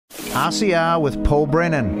RCR with Paul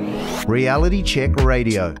Brennan, Reality Check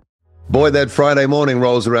Radio. Boy, that Friday morning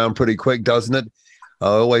rolls around pretty quick, doesn't it? I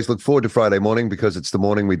always look forward to Friday morning because it's the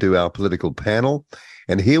morning we do our political panel.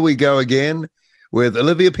 And here we go again with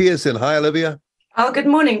Olivia Pierson. Hi, Olivia. Oh, good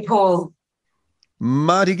morning, Paul.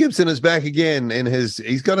 Marty Gibson is back again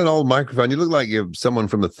he's got an old microphone. You look like you're someone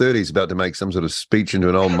from the 30s about to make some sort of speech into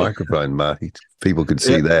an old microphone, Marty. People could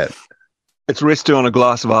see that. It's resting on a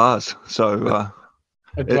glass vase. So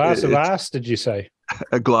a glass of vase, did you say?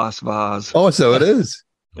 A glass vase. Oh, so it is.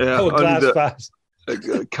 Yeah. Oh, glass vase.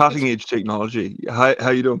 Cutting edge technology. How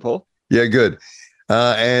you doing, Paul? Yeah, good.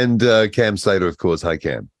 And Cam Slater, of course. Hi,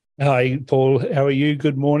 Cam. Hi, Paul. How are you?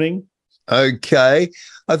 Good morning. Okay.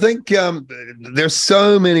 I think there's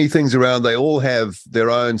so many things around. They all have their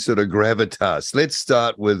own sort of gravitas. Let's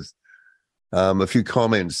start with a few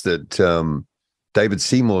comments that David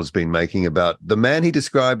Seymour's been making about the man he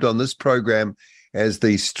described on this program as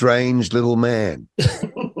the strange little man.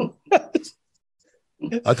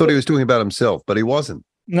 I thought he was talking about himself, but he wasn't.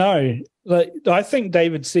 No, I think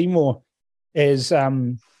David Seymour is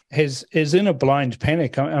in a blind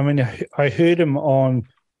panic. I mean, I heard him on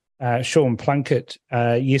Sean Plunkett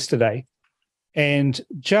yesterday, and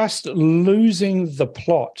just losing the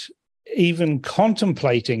plot, even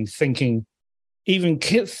contemplating, thinking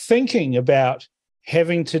about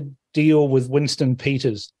having to deal with Winston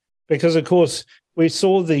Peters. Because, of course, we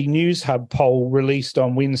saw the News Hub poll released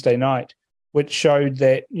on Wednesday night, which showed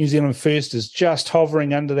that New Zealand First is just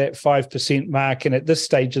hovering under that 5% mark. And at this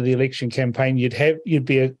stage of the election campaign, you'd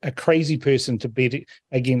be a crazy person to bet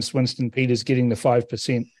against Winston Peters getting the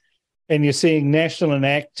 5%. And you're seeing National and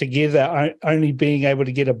ACT together only being able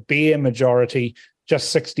to get a bare majority,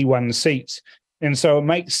 just 61 seats. And so it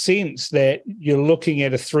makes sense that you're looking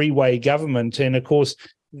at a three-way government. And, of course,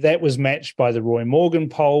 that was matched by the Roy Morgan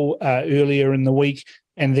poll earlier in the week,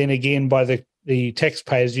 and then again by the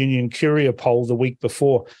Taxpayers Union Courier poll the week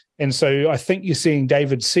before. And so I think you're seeing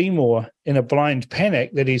David Seymour in a blind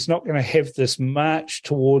panic that he's not going to have this march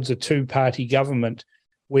towards a two-party government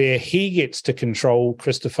where he gets to control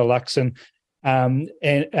Christopher Luxon, and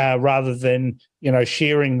rather than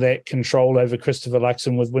sharing that control over Christopher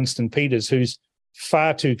Luxon with Winston Peters, who's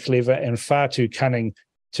far too clever and far too cunning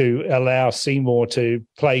to allow Seymour to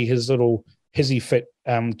play his little hissy fit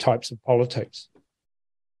types of politics.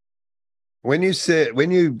 When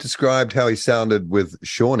you described how he sounded with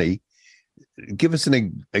Shawnee, give us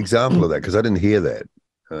an example of that, because I didn't hear that.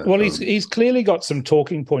 Well, he's clearly got some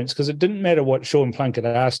talking points, because it didn't matter what Sean Plunkett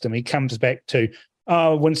asked him. He comes back to,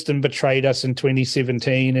 Winston betrayed us in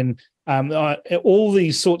 2017, and all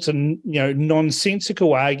these sorts of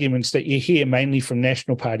nonsensical arguments that you hear mainly from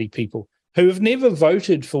National Party people who have never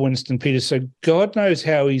voted for Winston Peters. So God knows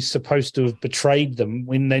how he's supposed to have betrayed them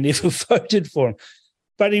when they never voted for him.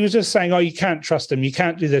 But he was just saying, you can't trust him. You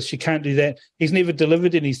can't do this. You can't do that. He's never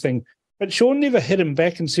delivered anything. But Sean never hit him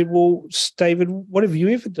back and said, well, David, what have you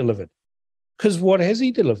ever delivered? Because what has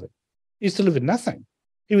he delivered? He's delivered nothing.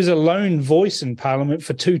 He was a lone voice in Parliament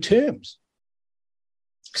for 2 terms.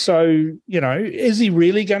 So, is he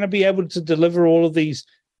really going to be able to deliver all of these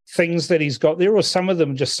things that he's got there, or some of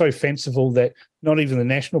them just so fanciful that not even the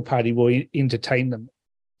National Party will entertain them?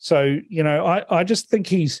 So, I just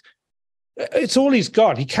think it's all he's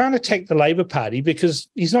got. He can't attack the Labour Party because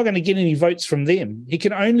he's not going to get any votes from them. He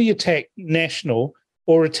can only attack National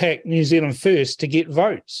or attack New Zealand First to get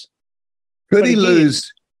votes. Could he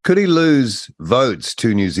lose votes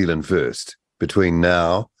to New Zealand First between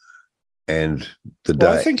now and the day?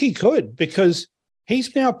 Well, I think he could, because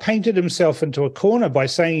he's now painted himself into a corner by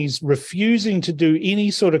saying he's refusing to do any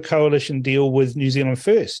sort of coalition deal with New Zealand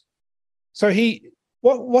First. So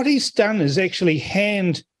what he's done is actually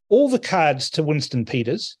hand all the cards to Winston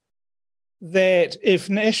Peters, that if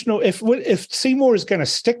Seymour is going to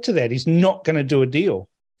stick to that, he's not going to do a deal.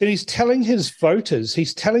 Then he's telling his voters,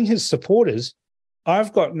 he's telling his supporters,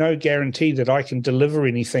 I've got no guarantee that I can deliver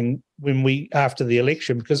anything after the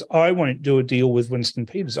election, because I won't do a deal with Winston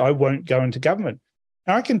Peters. I won't go into government.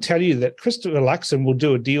 And I can tell you that Christopher Luxon will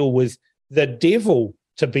do a deal with the devil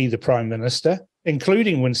to be the Prime Minister,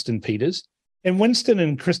 including Winston Peters. And Winston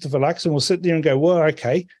and Christopher Luxon will sit there and go, well,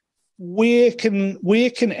 okay, where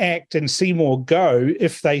can ACT and Seymour go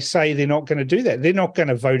if they say they're not going to do that? They're not going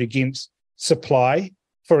to vote against supply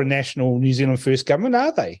for a national New Zealand First government,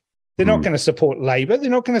 are they? They're not going to support Labour. They're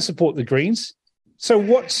not going to support the Greens.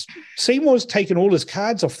 So Seymour's taken all his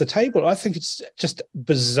cards off the table. I think it's just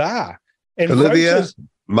bizarre. And Olivia,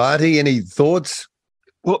 Marty, any thoughts?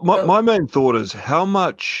 Well, my main thought is how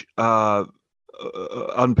much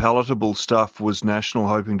unpalatable stuff was National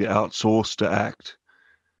hoping to outsource to ACT?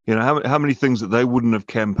 You know, how many things that they wouldn't have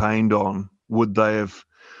campaigned on would they have?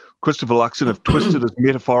 Christopher Luxon have twisted his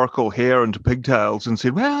metaphorical hair into pigtails and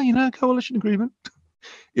said, well, you know, coalition agreement.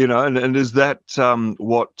 You know, and is that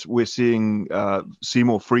what we're seeing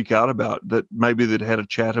Seymour freak out about, that maybe they'd had a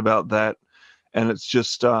chat about that and it's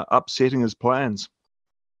just upsetting his plans?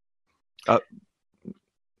 So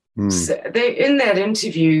in that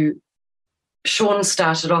interview, Sean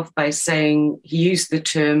started off by saying he used the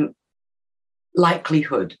term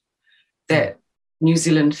likelihood that New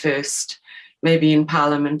Zealand first may be in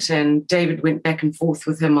Parliament, and David went back and forth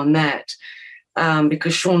with him on that.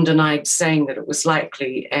 Because Sean denied saying that it was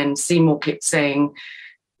likely, and Seymour kept saying,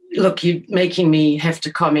 look, you're making me have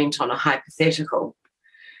to comment on a hypothetical.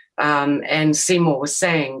 And Seymour was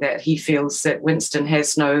saying that he feels that Winston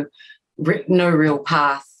has no real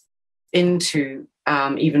path into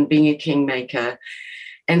even being a kingmaker.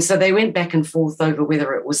 And so they went back and forth over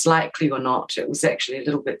whether it was likely or not. It was actually a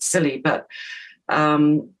little bit silly, but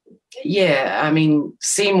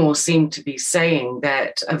Seymour seemed to be saying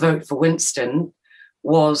that a vote for Winston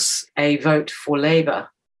was a vote for Labour.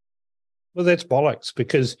 Well, that's bollocks,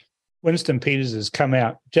 because Winston Peters has come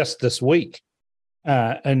out just this week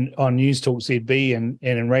and on News Talk ZB and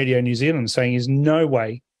in Radio New Zealand saying there's no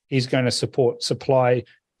way he's going to supply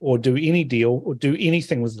or do any deal or do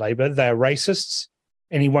anything with Labour. They're racists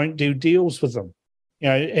and he won't do deals with them. You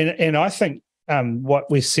know, and I think what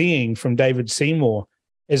we're seeing from David Seymour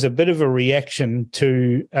is a bit of a reaction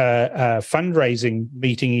to a fundraising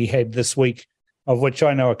meeting he had this week, of which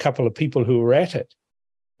I know a couple of people who were at it.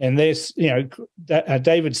 And there's,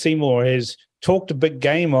 David Seymour has talked a big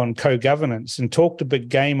game on co-governance and talked a big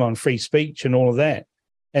game on free speech and all of that.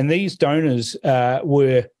 And these donors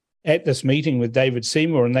were at this meeting with David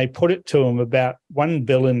Seymour, and they put it to him about one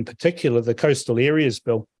bill in particular, the Coastal Areas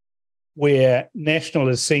Bill, where National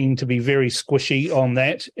is seen to be very squishy on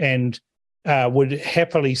that and would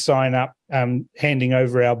happily sign up handing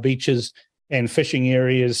over our beaches and fishing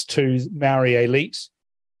areas to Maori elites.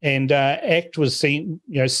 And ACT was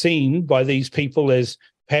seen by these people as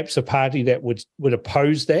perhaps a party that would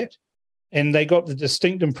oppose that. And they got the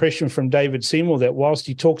distinct impression from David Seymour that whilst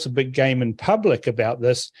he talks a big game in public about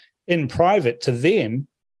this, in private to them,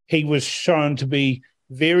 he was shown to be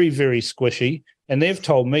very, very squishy. And they've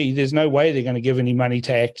told me there's no way they're going to give any money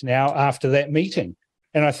to ACT now after that meeting.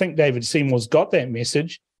 And I think David Seymour's got that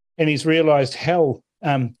message, and he's realised, hell,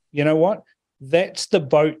 you know what? That's the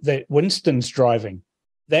boat that Winston's driving.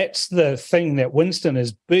 That's the thing that Winston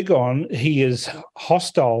is big on. He is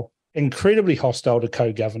hostile, incredibly hostile to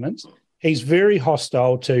co-governance. He's very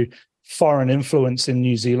hostile to foreign influence in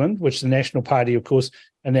New Zealand, which the National Party, of course,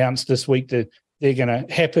 announced this week that they're going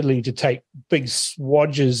to happily to take big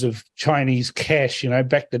swatches of Chinese cash,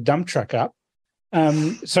 back the dump truck up.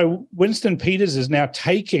 So Winston Peters is now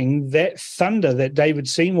taking that thunder that David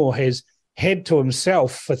Seymour has had to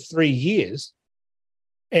himself for 3 years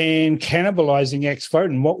and cannibalizing ACT's vote.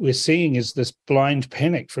 And what we're seeing is this blind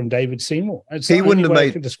panic from David Seymour. It's the only way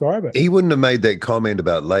I can describe it. He wouldn't have made that comment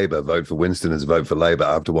about Labour, vote for Winston as vote for Labour,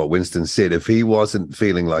 after what Winston said, if he wasn't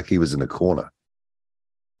feeling like he was in a corner.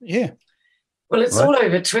 Yeah. Well, it's all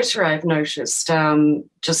over Twitter, I've noticed.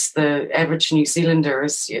 Just the average New Zealander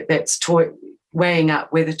that's weighing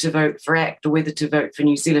up whether to vote for ACT or whether to vote for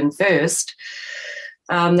New Zealand First.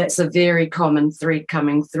 That's a very common thread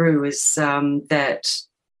coming through, is that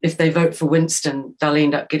if they vote for Winston, they'll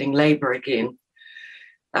end up getting Labour again.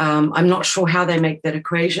 I'm not sure how they make that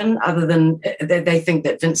equation, other than they think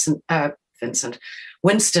that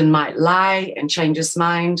Winston might lie and change his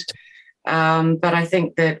mind. But I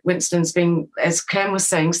think that Winston's been, as Cam was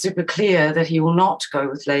saying, super clear that he will not go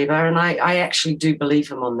with Labour, and I actually do believe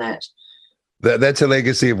him on that. That's a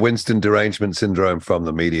legacy of Winston derangement syndrome from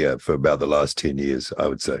the media for about the last 10 years, I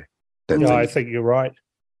would say. I think you're right.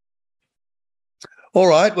 All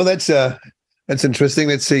right. Well, that's interesting.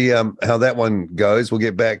 Let's see how that one goes. We'll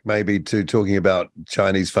get back maybe to talking about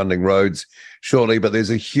Chinese funding roads shortly, but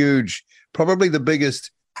there's a huge, probably the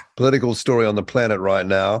biggest political story on the planet right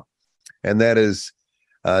now, and that is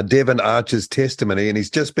Devon Archer's testimony. And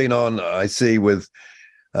he's just been on, I see, with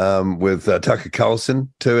Tucker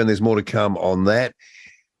Carlson too, and there's more to come on that.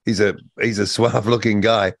 He's a suave-looking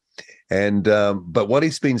guy, and but what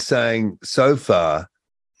he's been saying so far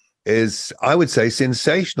is, I would say,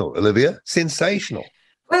 sensational. Olivia, sensational.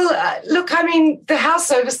 Well, look, I mean, the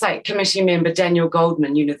House Oversight Committee member Daniel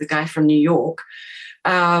Goldman, the guy from New York,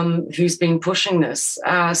 who's been pushing this,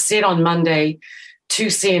 said on Monday to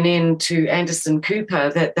CNN, to Anderson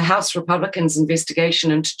Cooper, that the House Republicans'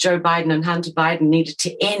 investigation into Joe Biden and Hunter Biden needed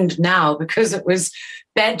to end now because it was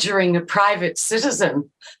badgering a private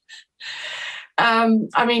citizen.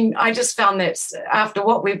 I mean, I just found that after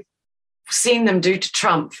what we've seen them do to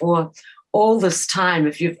Trump for all this time,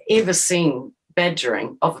 if you've ever seen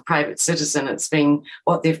badgering of a private citizen, it's been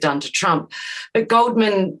what they've done to Trump. But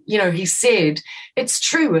Goldman, he said, it's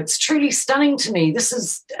true, it's truly stunning to me. This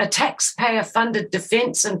is a taxpayer-funded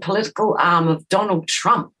defense and political arm of Donald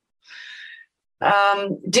Trump.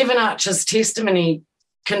 Devon Archer's testimony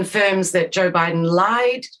confirms that Joe Biden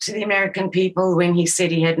lied to the American people when he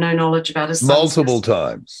said he had no knowledge about his son's multiple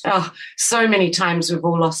times. Oh, so many times we've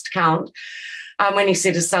all lost count. When he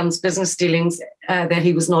said his son's business dealings, that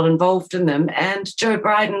he was not involved in them. And Joe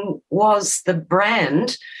Biden was the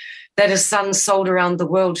brand that his son sold around the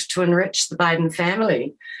world to enrich the Biden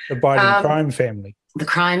family. The Biden crime family. The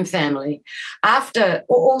crime family. After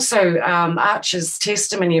also Archer's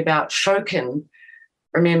testimony about Shokin,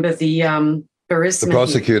 remember the Burisma? The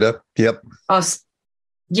prosecutor, yep.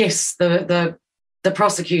 Yes, the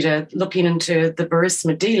prosecutor looking into the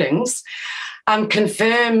Burisma dealings,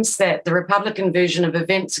 confirms that the Republican version of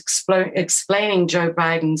events explaining Joe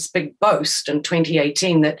Biden's big boast in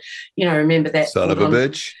 2018 that, remember that. Son of a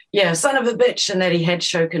bitch. Yeah, son of a bitch, and that he had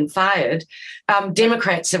Shokin fired.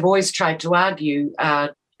 Democrats have always tried to argue,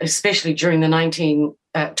 especially during the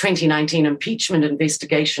 2019 impeachment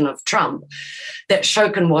investigation of Trump, that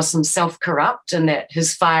Shokin was himself corrupt and that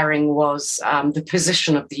his firing was the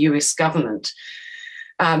position of the US government.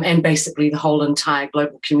 And basically the whole entire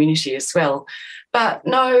global community as well. But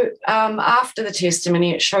no, after the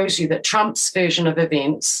testimony, it shows you that Trump's version of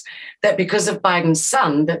events, that because of Biden's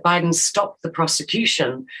son, that Biden stopped the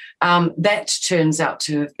prosecution, that turns out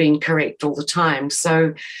to have been correct all the time.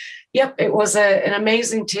 So, yep, it was an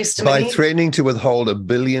amazing testimony. By threatening to withhold $1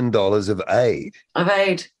 billion of aid.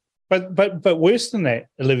 But worse than that,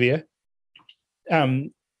 Olivia,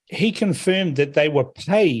 he confirmed that they were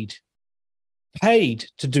paid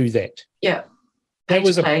to do that. Yeah. They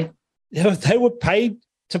were paid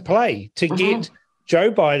to play, to get Joe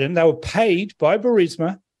Biden. They were paid by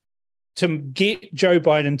Burisma to get Joe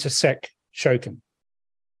Biden to sack Shokin.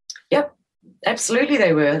 Yep, absolutely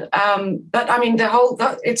they were. But I mean,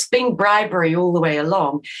 it's been bribery all the way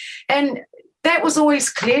along. And that was always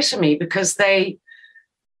clear to me because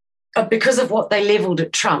because of what they leveled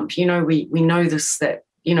at Trump. We know this, that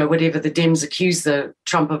whatever the Dems accuse the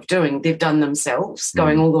Trump of doing, they've done themselves,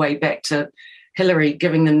 going all the way back to Hillary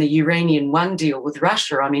giving them the Uranium One deal with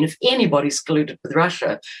Russia. I mean, if anybody's colluded with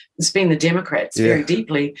Russia, it's been the Democrats very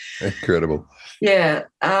deeply. Incredible. Yeah.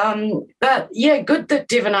 But yeah, good that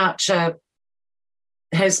Devon Archer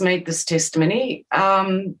has made this testimony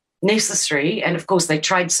necessary. And of course, they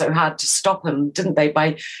tried so hard to stop him, didn't they,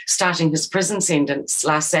 by starting his prison sentence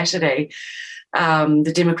last Saturday.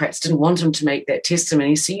 The Democrats didn't want him to make that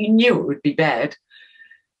testimony, so you knew it would be bad.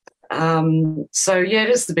 So yeah, it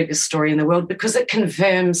is the biggest story in the world because it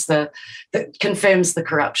confirms the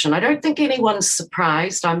corruption. I don't think anyone's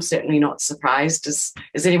surprised. I'm certainly not surprised. Is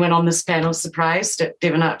anyone on this panel surprised at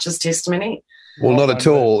Devon Archer's testimony? Well, not at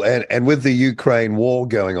all. And with the Ukraine war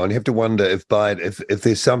going on, you have to wonder if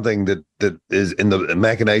there's something that is in the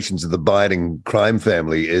machinations of the Biden crime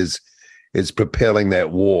family is propelling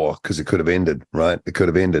that war, because it could have ended, right? It could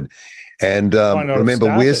have ended. And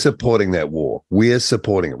remember, we're supporting that war. We're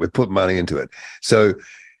supporting it. We've put money into it. So,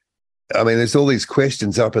 I mean, there's all these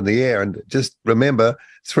questions up in the air. And just remember,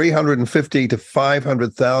 350 to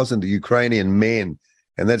 500,000 Ukrainian men,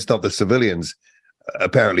 and that's not the civilians,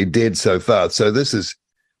 apparently dead so far. So this is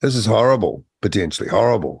horrible, potentially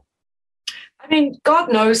horrible. I mean,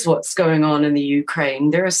 God knows what's going on in the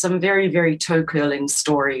Ukraine. There are some very, very toe-curling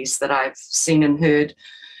stories that I've seen and heard.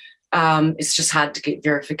 It's just hard to get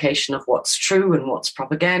verification of what's true and what's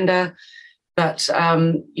propaganda. But,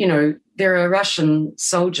 there are Russian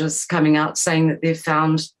soldiers coming out saying that they've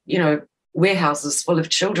found, warehouses full of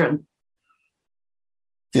children.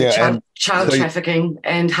 Yeah, child trafficking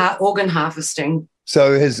and organ harvesting.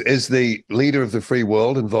 So is the leader of the free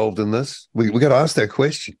world involved in this? We got to ask that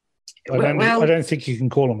question. I don't think you can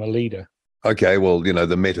call him a leader. Okay, well,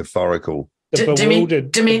 the metaphorical.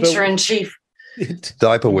 Dementia in chief.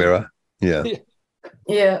 Diaper wearer. Yeah.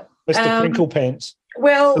 Yeah. Mr. Crinkle Pants.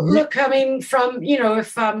 Well, look, I mean,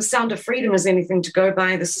 if Sound of Freedom is anything to go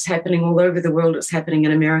by, this is happening all over the world. It's happening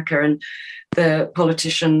in America, and the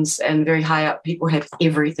politicians and very high up people have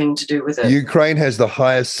everything to do with it. Ukraine has the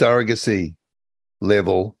highest surrogacy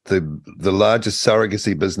level, the largest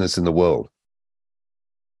surrogacy business in the world.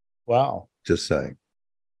 Wow. Just saying.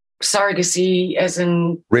 Surrogacy as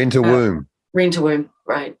in... Rent a womb. Rent a womb,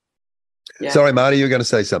 right. Yeah. Sorry, Marty, you were going to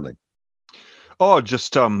say something. Oh,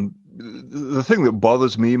 just the thing that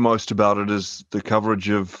bothers me most about it is the coverage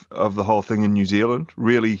of the whole thing in New Zealand.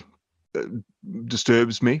 Really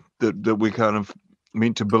disturbs me that we're kind of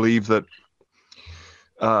meant to believe that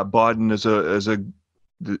Biden is a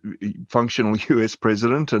functional US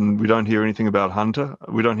president, and we don't hear anything about Hunter.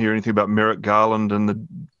 We don't hear anything about Merrick Garland and the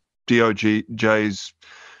DOJ's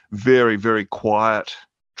very, very quiet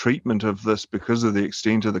treatment of this because of the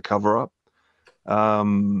extent of the cover-up.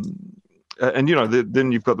 And, you know,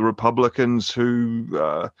 then you've got the Republicans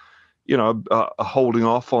who, you know, are holding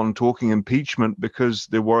off on talking impeachment because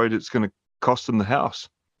they're worried it's going to cost them the House.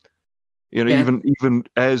 You know, even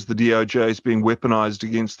as the DOJ is being weaponized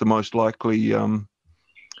against the most likely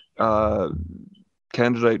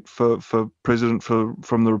candidate for president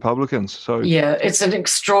from the Republicans. So yeah, it's an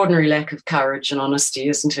extraordinary lack of courage and honesty,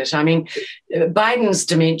 isn't it? I mean, Biden's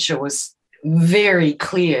dementia was very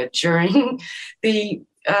clear during the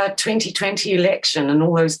 2020 election and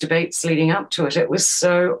all those debates leading up to it. It was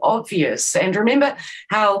so obvious. And remember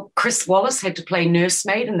how Chris Wallace had to play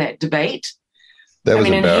nursemaid in that debate? That was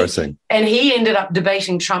embarrassing. And he ended up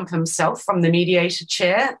debating Trump himself from the mediator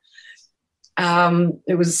chair.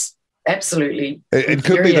 It was absolutely It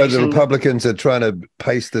could be that the Republicans are trying to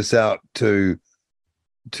pace this out to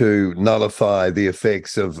nullify the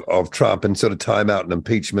effects of Trump and sort of time out an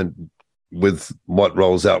impeachment with what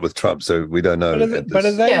rolls out with Trump. So we don't know. But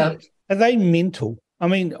are they mental? I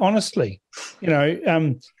mean, honestly, you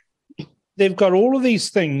know, they've got all of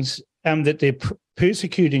these things that they're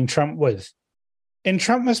persecuting Trump with. And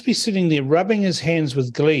Trump must be sitting there rubbing his hands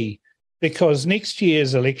with glee because next year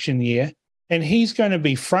is election year and he's going to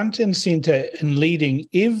be front and center and leading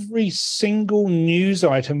every single news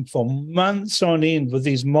item for months on end with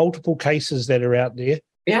these multiple cases that are out there.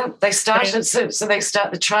 Yeah, they started. So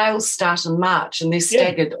the trials start in March and they're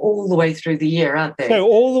staggered all the way through the year, aren't they? So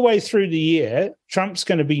all the way through the year, Trump's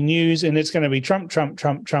going to be news and it's going to be Trump, Trump,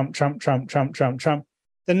 Trump, Trump, Trump, Trump, Trump, Trump, Trump.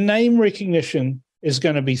 The name recognition is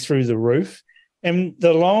going to be through the roof. And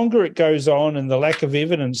the longer it goes on and the lack of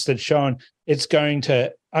evidence that's shown, it's going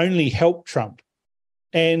to only help Trump.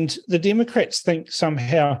 And the Democrats think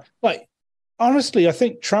somehow, like, honestly, I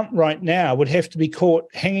think Trump right now would have to be caught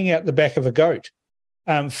hanging out the back of a goat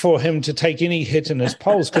for him to take any hit in his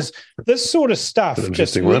polls, because this sort of stuff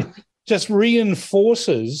just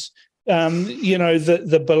reinforces, you know,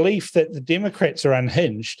 the belief that the Democrats are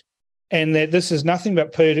unhinged and that this is nothing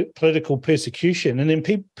but political persecution. And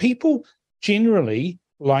then people generally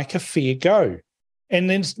like a fair go. And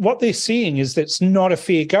then what they're seeing is that's not a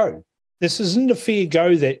fair go. This isn't a fair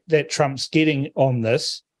go that Trump's getting on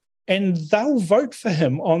this, and they'll vote for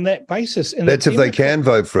him on that basis. And that's if they can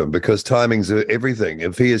vote for him, because timing's everything.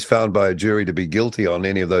 If he is found by a jury to be guilty on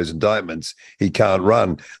any of those indictments, he can't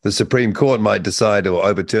run. The Supreme Court might decide to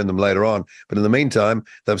overturn them later on, but in the meantime,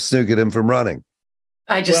 they've snookered him from running.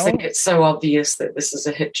 I just think it's so obvious that this is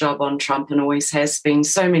a hit job on Trump and always has been.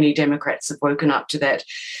 So many Democrats have woken up to that.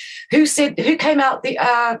 Who came out?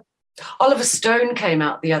 Oliver Stone came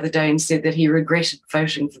out the other day and said that he regretted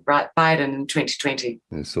voting for Biden in 2020.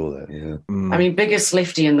 I saw that, yeah. I mean, biggest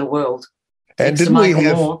lefty in the world. And didn't we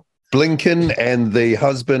have Blinken and the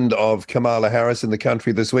husband of Kamala Harris in the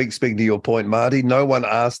country this week? Speaking to your point, Marty, no one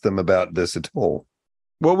asked them about this at all.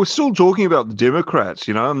 Well, we're still talking about the Democrats,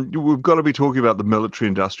 you know, and we've got to be talking about the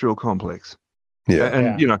military-industrial complex. Yeah.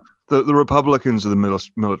 And, you know, the Republicans are the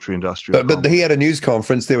military-industrial complex. But he had a news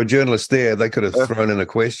conference. There were journalists there. They could have thrown in a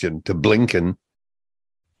question to Blinken.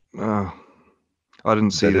 I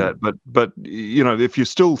didn't see that. But you know, if you're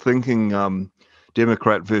still thinking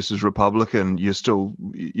Democrat versus Republican, you're still,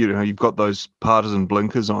 you know, you've got those partisan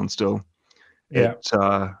blinkers on still. Yeah. It's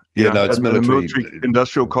military. The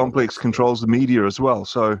military-industrial complex controls the media as well.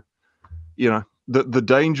 So, you know, the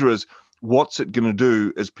danger is, what's it going to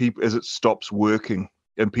do as it stops working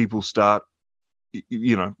and people start,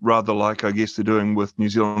 you know, rather like I guess they're doing with New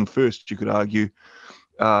Zealand First, you could argue,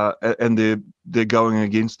 and they're going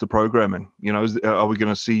against the programming. You know, are we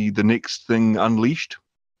going to see the next thing unleashed?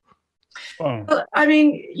 Well, I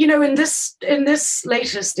mean, you know, in this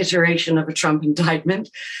latest iteration of a Trump indictment,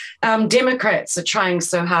 Democrats are trying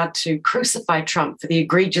so hard to crucify Trump for the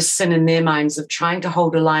egregious sin in their minds of trying to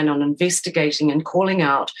hold a line on investigating and calling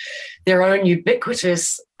out their own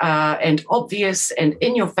ubiquitous and obvious and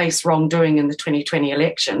in-your-face wrongdoing in the 2020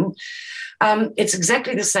 election. It's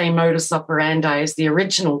exactly the same modus operandi as the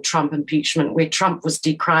original Trump impeachment, where Trump was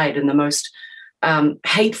decried in the most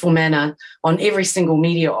hateful manner on every single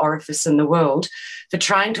media orifice in the world for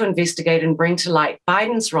trying to investigate and bring to light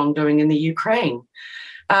Biden's wrongdoing in the Ukraine.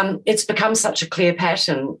 It's become such a clear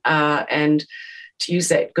pattern, and to use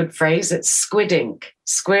that good phrase, it's squid ink,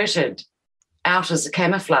 squirted out as a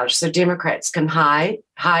camouflage so Democrats can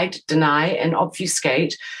hide, deny, and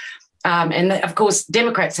obfuscate And of course,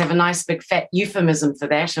 Democrats have a nice big fat euphemism for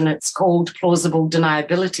that, and it's called plausible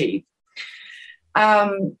deniability.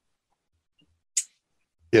 So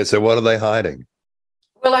what are they hiding?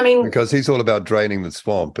 Well, I mean, because he's all about draining the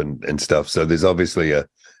swamp and stuff. So there's obviously a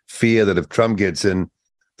fear that if Trump gets in,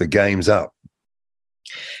 the game's up.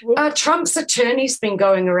 Trump's attorney's been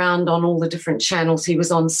going around on all the different channels. He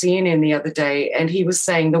was on CNN the other day, and he was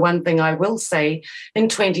saying the one thing I will say, in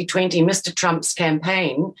 2020, Mr. Trump's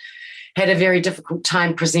campaign had a very difficult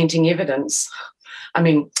time presenting evidence. I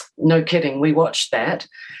mean, no kidding, we watched that.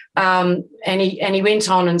 And he went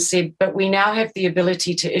on and said, but we now have the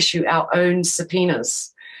ability to issue our own subpoenas.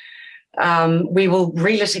 We will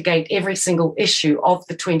relitigate every single issue of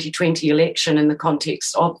the 2020 election in the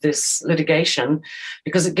context of this litigation,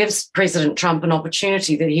 because it gives President Trump an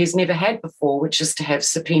opportunity that he has never had before, which is to have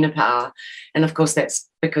subpoena power. And of course, that's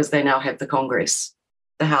because they now have the Congress,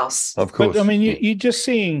 the House. Of course. But I mean, you're just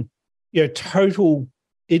seeing, total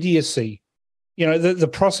idiocy. The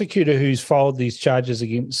prosecutor who's filed these charges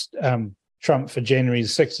against Trump for January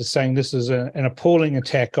 6th is saying this is an appalling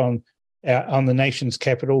attack on the nation's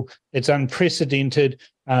capital. It's unprecedented.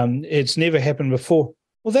 It's never happened before.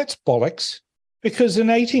 Well, that's bollocks, because in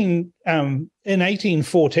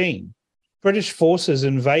 1814, British forces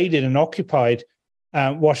invaded and occupied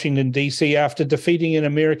Washington, D.C. after defeating an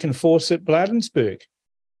American force at Bladensburg.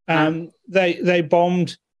 They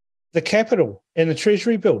bombed the Capitol and the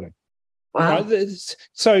Treasury building. Wow. Right?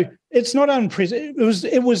 So it's not unprecedented.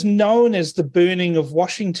 It was known as the burning of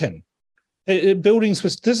Washington. Buildings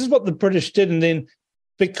this is what the British did, and then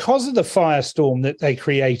because of the firestorm that they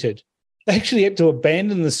created, they actually had to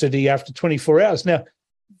abandon the city after 24 hours. Now,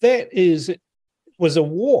 that was a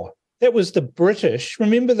war. That was the British.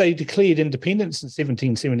 Remember, they declared independence in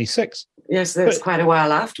 1776. Yes, that's quite a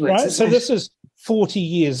while afterwards. Right? So this is 40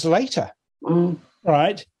 years later,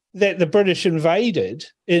 right? That the British invaded,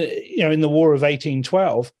 in the War of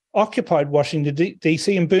 1812, occupied Washington,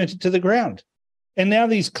 D.C. and burnt it to the ground. And now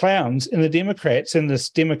these clowns and the Democrats and this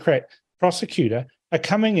Democrat prosecutor are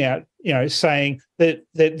coming out, saying that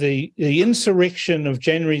the insurrection of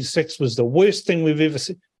January 6th was the worst thing we've ever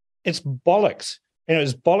seen. It's bollocks. And it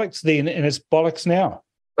was bollocks then, and it's bollocks now.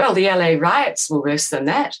 Well, the LA riots were worse than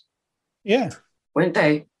that. Yeah. Weren't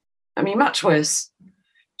they? I mean, much worse.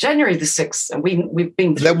 January the 6th, and we've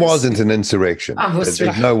been through That wasn't an insurrection. There's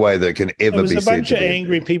no way that can ever be said. It was a bunch of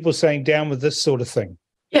angry people saying down with this sort of thing.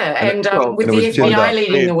 Yeah, and with the FBI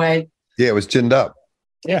leading the way. Yeah, it was ginned up.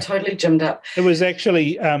 Yeah, totally gimmed up. It was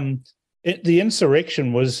actually the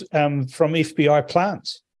insurrection was from FBI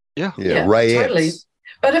plants. Yeah, riots. Totally.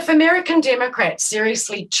 But if American Democrats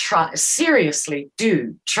seriously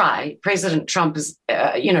do try, President Trump is,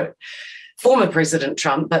 former President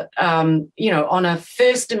Trump, but on a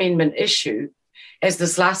First Amendment issue, as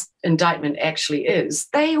this last indictment actually is,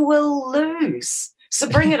 they will lose. So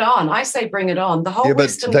bring it on. I say bring it on. The whole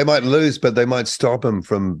they might lose, but they might stop him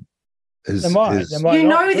from his. They might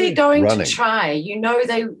they're going running. to try.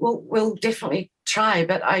 They will definitely try.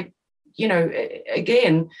 But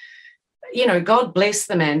God bless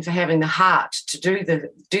the man for having the heart to do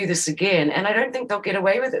this again. And I don't think they'll get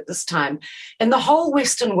away with it this time. And the whole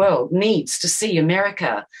Western world needs to see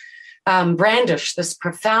America brandish this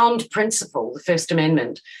profound principle, the First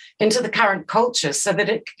Amendment, into the current culture so that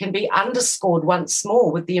it can be underscored once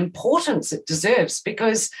more with the importance it deserves,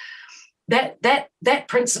 because that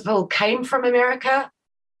principle came from America.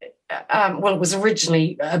 It was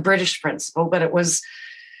originally a British principle, but it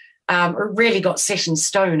really got set in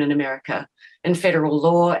stone in America in federal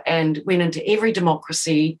law and went into every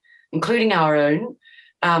democracy, including our own,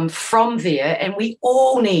 from there. And we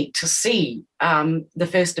all need to see the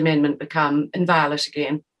First Amendment become inviolate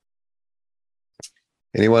again.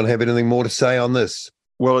 Anyone have anything more to say on this?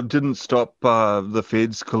 Well, it didn't stop the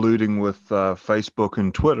feds colluding with Facebook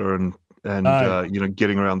and Twitter and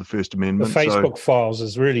getting around the First Amendment. The Facebook files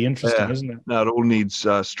is really interesting, isn't it? No, it all needs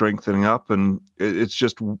strengthening up, and it's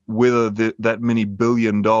just whether that many $1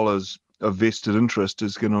 billion of vested interest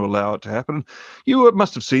is going to allow it to happen. You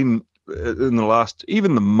must have seen in the last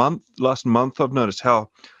month, I've noticed how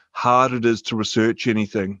hard it is to research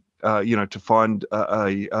anything, to find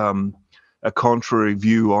a contrary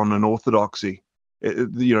view on an orthodoxy.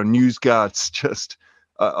 News guards just,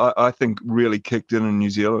 I think, really kicked in New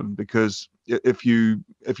Zealand, because if you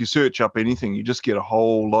search up anything, you just get a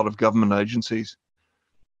whole lot of government agencies.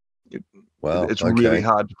 It's really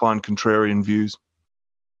hard to find contrarian views.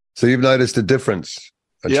 So you've noticed a difference,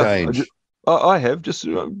 change. I have. Just I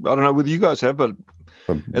don't know whether you guys have, but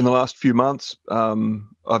in the last few months,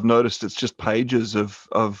 I've noticed it's just pages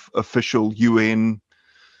of official UN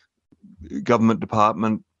government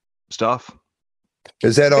department stuff.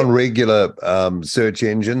 Is that on regular search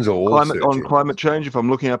engines or all search engines? Climate change? If I'm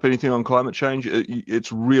looking up anything on climate change,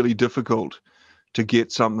 it's really difficult to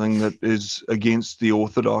get something that is against the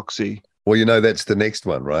orthodoxy. Well, you know, that's the next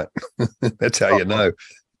one, right? That's how you know.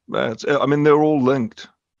 I mean, they're all linked.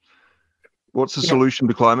 What's the solution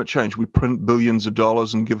to climate change? We print billions of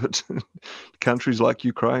dollars and give it to countries like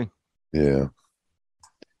Ukraine. Yeah.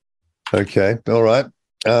 Okay. All right.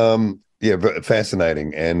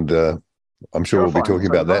 Fascinating. And I'm sure we'll be talking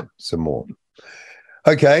about that some more.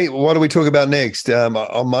 Okay. What do we talk about next?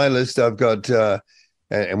 On my list, I've got,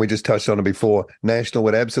 and we just touched on it before, National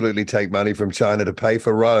would absolutely take money from China to pay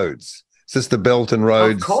for roads. Is this the Belt and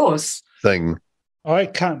Roads thing? I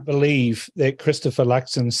can't believe that Christopher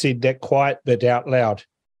Luxon said that quiet bit out loud.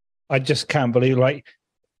 I just can't believe, like,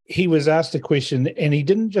 he was asked a question and he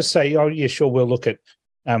didn't just say, oh, yeah, sure, we'll look at,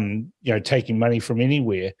 taking money from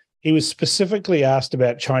anywhere. He was specifically asked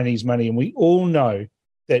about Chinese money, and we all know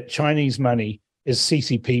that Chinese money is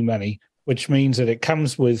CCP money, which means that it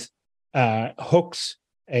comes with hooks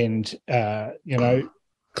and,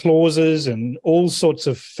 clauses and all sorts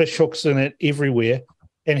of fish hooks in it everywhere.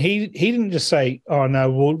 And he didn't just say, oh, no,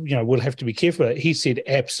 we'll have to be careful. He said,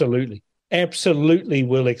 absolutely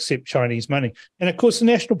we'll accept Chinese money. And, of course, the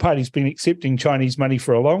National Party's been accepting Chinese money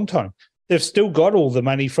for a long time. They've still got all the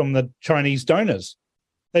money from the Chinese donors.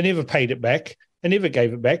 They never paid it back. They never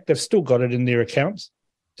gave it back. They've still got it in their accounts,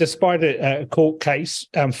 despite a court case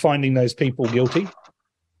finding those people guilty.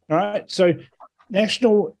 All right, so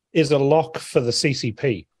National is a lock for the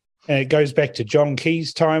CCP. And it goes back to John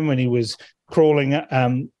Key's time when he was crawling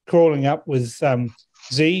up with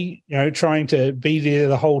Z, trying to be there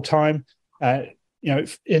the whole time. And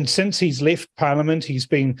since he's left Parliament, he's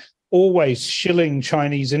been always shilling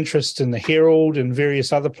Chinese interests in the Herald and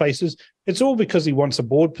various other places. It's all because he wants a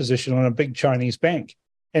board position on a big Chinese bank.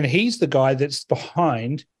 And he's the guy that's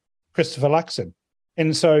behind Christopher Luxon.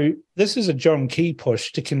 And so this is a John Key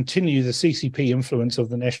push to continue the CCP influence of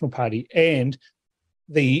the National Party and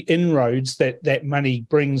the inroads that money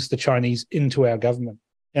brings the Chinese into our government.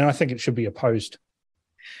 And I think it should be opposed.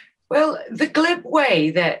 Well, the glib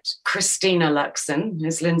way that Christina Luxon,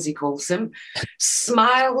 as Lindsay calls him,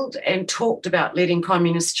 smiled and talked about letting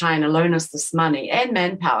Communist China loan us this money and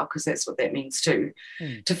manpower, because that's what that means too,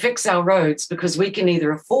 to fix our roads, because we can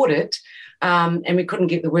either afford it and we couldn't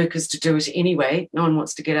get the workers to do it anyway. No one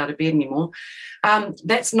wants to get out of bed anymore.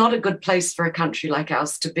 That's not a good place for a country like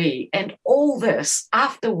ours to be. And all this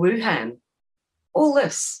after Wuhan,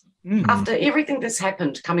 after everything that's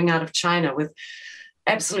happened coming out of China with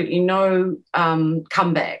absolutely no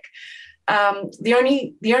comeback. The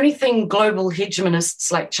only thing global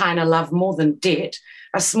hegemonists like China love more than debt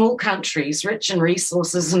are small countries rich in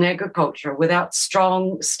resources and agriculture without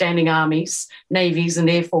strong standing armies, navies and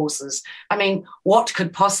air forces. I mean, what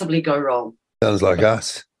could possibly go wrong? Sounds like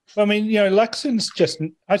us. I mean, Luxon's just,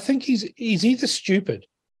 I think he's either stupid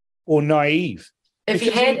or naive. If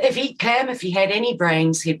he had any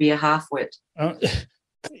brains, he'd be a half-wit.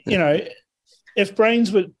 If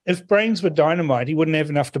brains were dynamite, he wouldn't have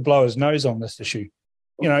enough to blow his nose on this issue.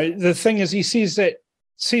 The thing is, he says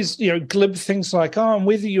glib things like, oh, and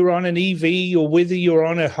whether you're on an EV or whether you're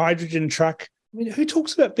on a hydrogen truck. I mean, who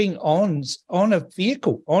talks about being on a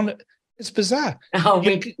vehicle? It's bizarre. Oh,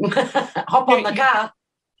 hop on the car.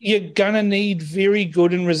 You're going to need very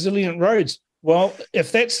good and resilient roads. Well,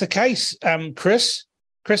 if that's the case,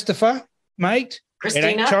 Christopher, mate,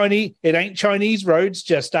 Christina? It ain't Chinese roads.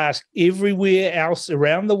 Just ask everywhere else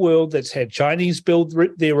around the world that's had Chinese build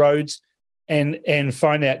their roads and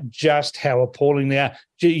find out just how appalling they are.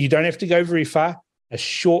 You don't have to go very far. A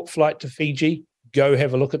short flight to Fiji, go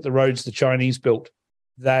have a look at the roads the Chinese built.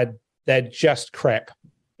 They're just crap.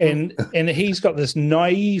 And he's got this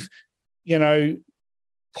naive,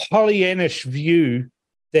 Pollyannish view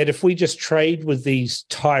that if we just trade with these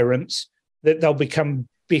tyrants, that they'll become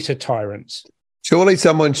better tyrants. Surely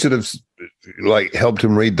someone should have helped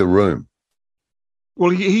him read the room.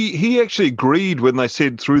 Well, he actually agreed when they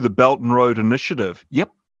said through the Belt and Road Initiative. Yep.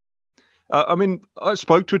 I mean, I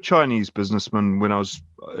spoke to a Chinese businessman when I was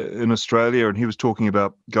in Australia, and he was talking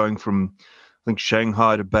about going from, I think,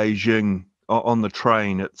 Shanghai to Beijing on the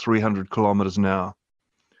train at 300 kilometers an hour.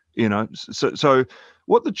 So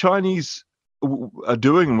what the Chinese are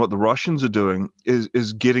doing and what the Russians are doing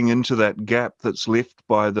is getting into that gap that's left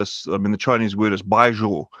by this. I mean, the Chinese word is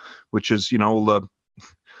baijiu, which is,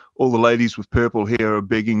 all the ladies with purple hair are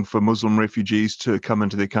begging for Muslim refugees to come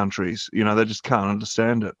into their countries. They just can't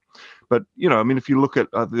understand it. But, I mean, if you look at,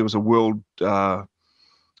 there was a World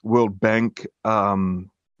Bank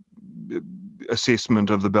assessment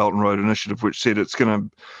of the Belt and Road Initiative, which said it's going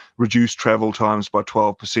to reduce travel times by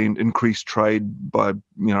 12%, increase trade by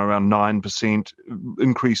around 9%,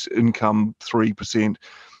 increase income 3%,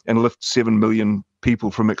 and lift 7 million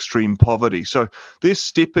people from extreme poverty. So they're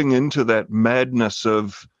stepping into that madness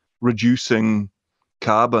of reducing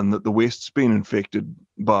carbon that the West's been infected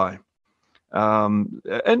by. And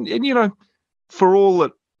for all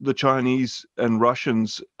that the Chinese and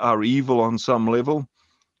Russians are evil on some level,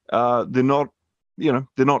 they're not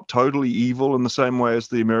totally evil in the same way as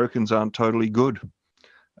the Americans aren't totally good.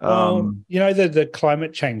 The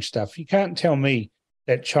climate change stuff, you can't tell me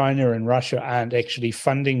that China and Russia aren't actually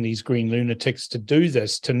funding these green lunatics to do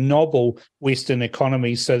this, to nobble Western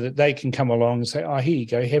economies so that they can come along and say, oh, here you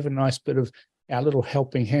go, have a nice bit of our little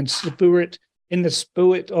helping hand. Spirit, in the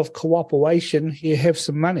spirit of cooperation, you have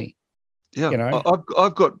some money. Yeah,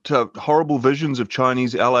 I've got horrible visions of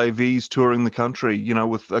Chinese LAVs touring the country,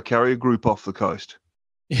 with a carrier group off the coast.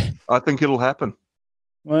 Yeah. I think it'll happen.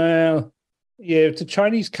 Well, yeah, the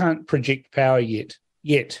Chinese can't project power yet.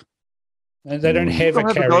 They don't have a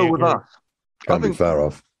carrier go with group. us. Can't be far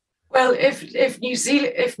off. Well,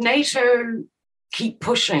 if NATO keep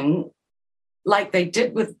pushing like they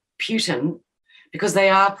did with Putin, because they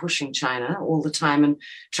are pushing China all the time and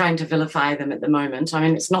trying to vilify them at the moment. I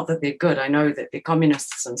mean, it's not that they're good. I know that they're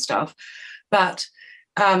communists and stuff, but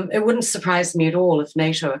it wouldn't surprise me at all if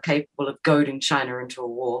NATO are capable of goading China into a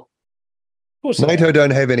war. NATO don't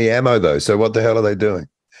have any ammo, though, so what the hell are they doing?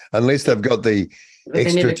 Unless they've got the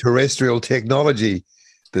extraterrestrial technology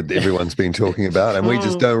that everyone's been talking about, and we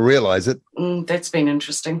just don't realize it. That's been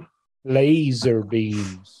interesting. Laser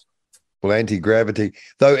beams. Well, anti-gravity.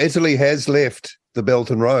 Though Italy has left the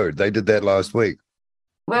Belt and Road. They did that last week.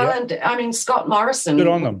 Well, Yep. and I mean, Scott Morrison. Good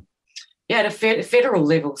on them. Yeah, at a federal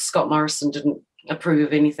level, Scott Morrison didn't approve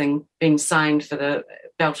of anything being signed for the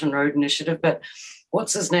Belt and Road Initiative. But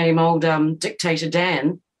what's his name? Old dictator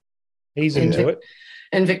Dan. He's into it.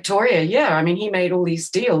 In Victoria, yeah. I mean, he made all these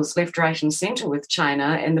deals left, right, and centre with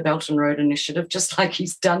China and the Belt and Road Initiative, just like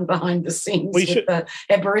he's done behind the scenes with the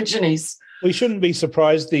Aborigines. We shouldn't be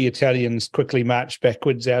surprised the Italians quickly march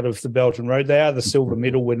backwards out of the Belt and Road. They are the silver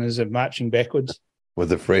medal winners of marching backwards. With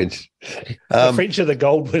the French. The French are the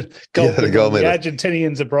gold medal. The gold medal. The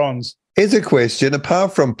Argentinians are bronze. Here's a question.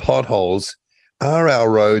 Apart from potholes, are our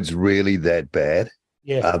roads really that bad?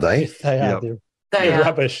 Yeah. Are they? Yes, they are. They They're are.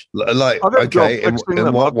 rubbish. Like, I've got a job okay, fixing in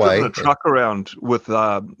them. what I've way? driven a truck around with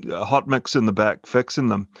a hot mix in the back, fixing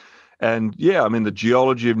them. And yeah, I mean, the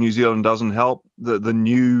geology of New Zealand doesn't help. The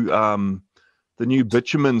new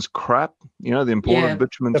bitumen's crap, the imported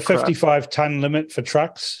bitumen's The crap. 55-ton limit for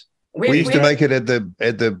trucks. We used to make it at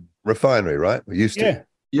the refinery, right? We used to.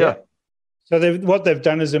 Yeah. So what they've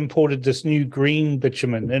done is imported this new green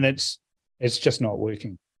bitumen, and it's just not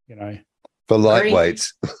working, For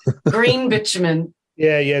lightweights. Green bitumen.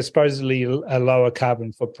 Yeah, supposedly a lower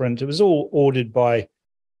carbon footprint. It was all ordered by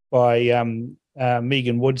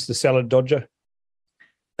Megan Woods, the salad dodger.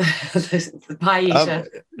 The pie eater.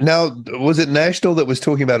 Now, was it National that was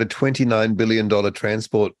talking about a $29 billion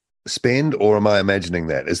transport spend, or am I imagining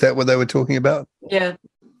that? Is that what they were talking about? Yeah.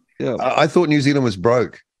 I thought New Zealand was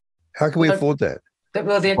broke. How can we afford that?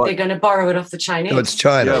 Well, they're going to borrow it off the Chinese. No, it's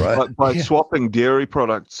China, right? By swapping dairy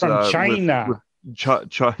products From China. with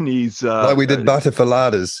Chinese. Like we did butter for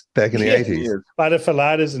larders back in the 80s. Butter for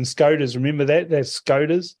larders and Scooters. Remember that? They're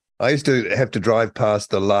Scooters. I used to have to drive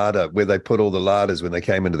past the larder where they put all the larders when they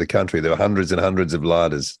came into the country. There were hundreds and hundreds of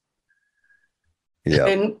larders. Yeah.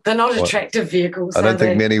 They're not attractive vehicles. I don't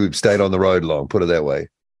think many would stayed on the road long, put it that way.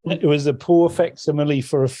 It was a poor facsimile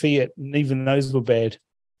for a Fiat, and even those were bad.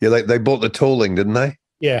 Yeah, they bought the tooling, didn't they?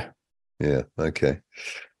 Yeah. Yeah, okay.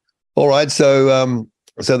 All right, so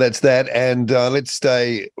that's that. And let's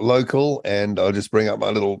stay local, and I'll just bring up my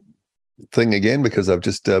little thing again because I've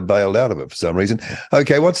just bailed out of it for some reason.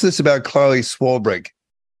 Okay, what's this about Chloe Swarbrick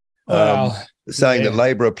saying that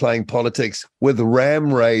Labor are playing politics with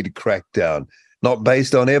ram raid crackdown, not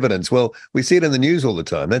based on evidence? Well, we see it in the news all the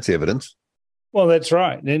time. That's evidence. Well, that's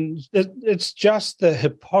right. And it's just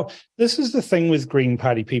this is the thing with Green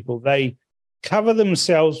Party people. They cover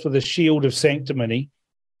themselves with a shield of sanctimony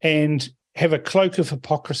and have a cloak of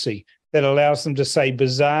hypocrisy that allows them to say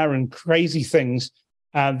bizarre and crazy things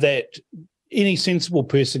that any sensible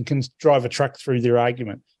person can drive a truck through their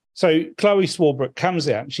argument. So Chloe Swarbrick comes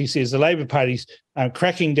out and she says the Labor Party's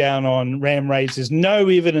cracking down on ram raids. There's no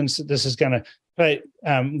evidence that this is going to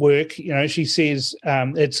work. She says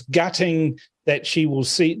it's gutting that she will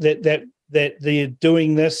see that they're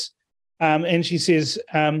doing this, and she says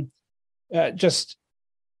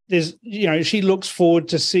she looks forward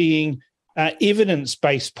to seeing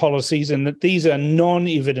evidence-based policies and that these are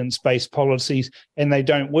non-evidence-based policies and they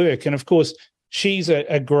don't work. And of course, she's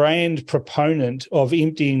a grand proponent of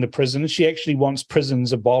emptying the prisons. She actually wants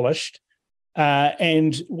prisons abolished.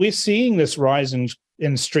 And we're seeing this rise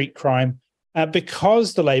in street crime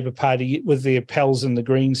because the Labour Party, with their pals and the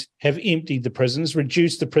Greens, have emptied the prisons,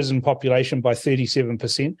 reduced the prison population by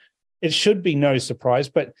 37%. It should be no surprise,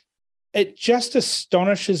 but it just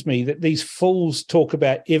astonishes me that these fools talk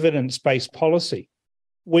about evidence-based policy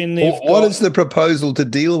when they've What is the proposal to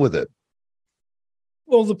deal with it?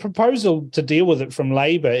 Well, the proposal to deal with it from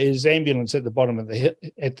Labor is ambulance at the bottom of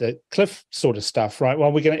at the cliff sort of stuff, right?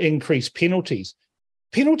 Well, we're going to increase penalties.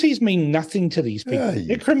 Penalties mean nothing to these people.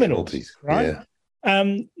 They're criminals, right? Yeah.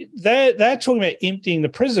 They're talking about emptying the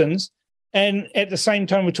prisons, and at the same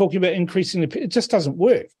time, we're talking about increasing it just doesn't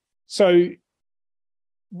work. So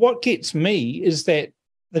what gets me is that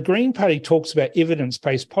the Green Party talks about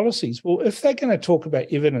evidence-based policies. Well, if they're going to talk about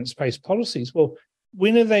evidence-based policies, well,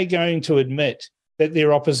 when are they going to admit that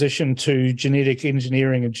their opposition to genetic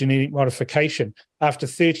engineering and genetic modification after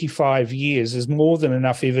 35 years is more than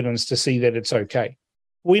enough evidence to see that it's okay?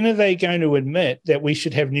 When are they going to admit that we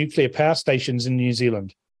should have nuclear power stations in New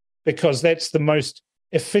Zealand? Because that's the most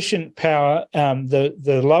efficient power,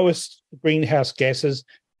 the lowest greenhouse gases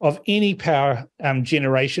of any power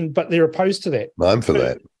generation, but they're opposed to that. I'm for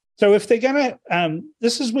that. So if they're going to,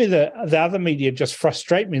 this is where the other media just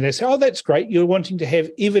frustrate me. They say, oh, that's great. You're wanting to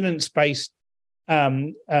have evidence-based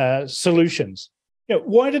solutions. You know,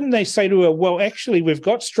 why didn't they say to her, well, actually, we've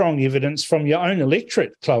got strong evidence from your own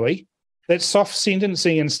electorate, Chloe, that soft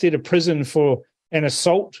sentencing instead of prison for an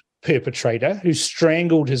assault perpetrator who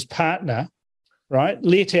strangled his partner, right,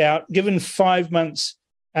 let out, given 5 months,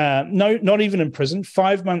 no, not even in prison,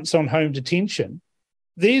 5 months on home detention.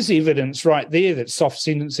 There's evidence right there that soft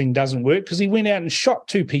sentencing doesn't work because he went out and shot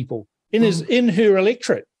 2 people in her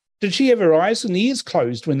electorate. Did she have her eyes and ears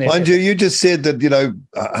closed when that happened? Mind you just said that,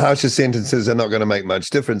 harsher sentences are not going to make much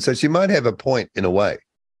difference. So she might have a point in a way.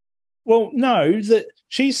 Well, no, that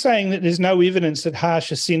she's saying that there's no evidence that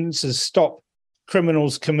harsher sentences stop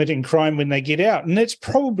criminals committing crime when they get out. And that's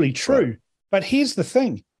probably true. Right. But here's the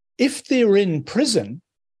thing. If they're in prison,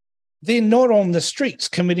 they're not on the streets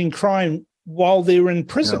committing crime while they're in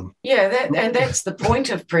prison. Yeah, and that's the point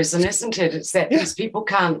of prison, isn't it? It's that these people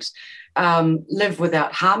can't live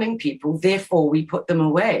without harming people, therefore we put them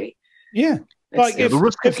away. Yeah. Like the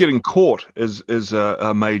risk of getting caught is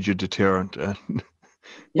a major deterrent.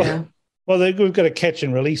 Yeah. Well, we've got a catch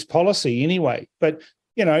and release policy anyway. But,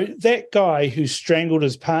 that guy who strangled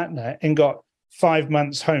his partner and got 5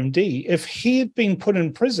 months home D, if he had been put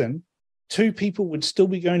in prison, 2 people would still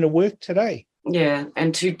be going to work today. Yeah,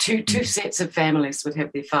 and two sets of families would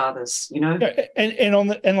have their fathers, And on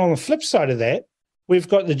the flip side of that, we've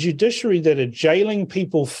got the judiciary that are jailing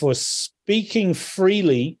people for speaking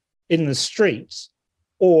freely in the streets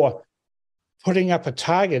or putting up a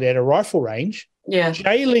target at a rifle range,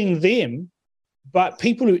 jailing them, but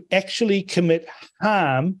people who actually commit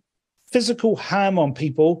harm, physical harm on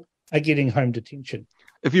people, are getting home detention.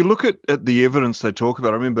 If you look at the evidence they talk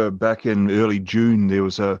about, I remember back in early June, there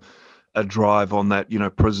was a drive on that,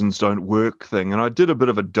 prisons don't work thing. And I did a bit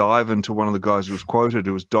of a dive into one of the guys who was quoted.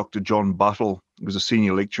 It was Dr. John Buttle. He was a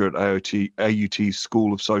senior lecturer at AUT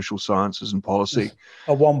School of Social Sciences and Policy.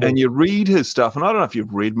 And you read his stuff, and I don't know if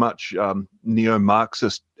you've read much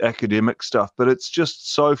neo-Marxist academic stuff, but it's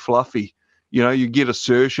just so fluffy. You get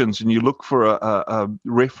assertions and you look for a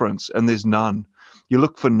reference and there's none. You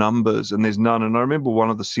look for numbers and there's none. And I remember one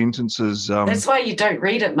of the sentences. That's why you don't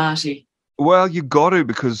read it, Marty. Well, you got to,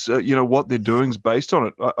 because what they're doing is based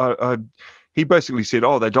on it. He basically said,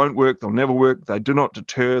 "Oh, they don't work. They'll never work. They do not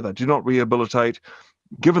deter. They do not rehabilitate.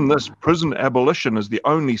 Given this, prison abolition is the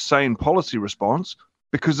only sane policy response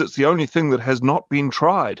because it's the only thing that has not been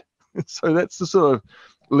tried." So that's the sort of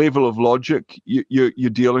level of logic you're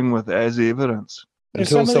dealing with as evidence.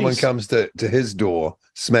 Until someone comes to his door,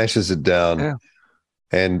 smashes it down,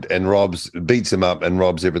 and beats him up and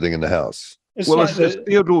robs everything in the house. As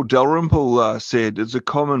Theodore Dalrymple said, it's a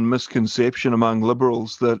common misconception among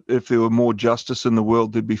liberals that if there were more justice in the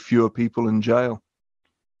world, there'd be fewer people in jail.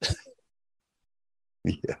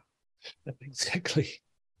 Yeah. Exactly.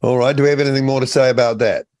 All right. Do we have anything more to say about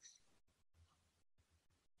that?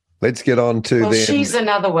 Let's get on to them. She's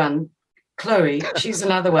another one. Chloe, she's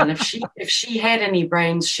another one. If she had any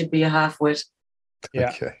brains, she'd be a half-wit. Yeah.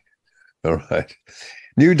 Okay. All right.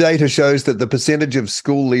 New data shows that the percentage of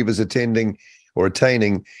school leavers attending or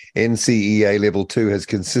attaining NCEA Level 2 has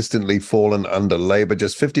consistently fallen under Labour.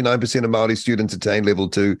 Just 59% of Māori students attained Level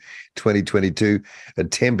 2 2022, a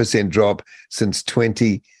 10% drop since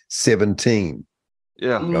 2016. 17.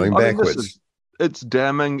 Yeah, Going backwards. It's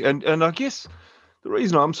damning, and I guess the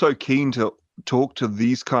reason I'm so keen to talk to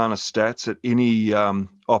these kind of stats at any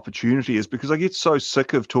opportunity is because I get so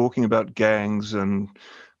sick of talking about gangs and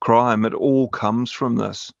crime. It all comes from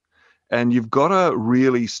this, and you've got to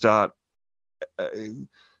really start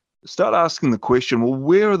asking the question, well,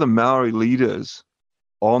 where are the Maori leaders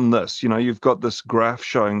on this? You know, you've got this graph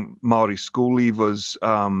showing Maori school leavers,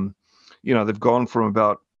 they've gone from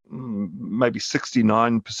about maybe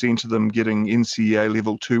 69% of them getting NCEA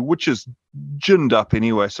level 2, which is ginned up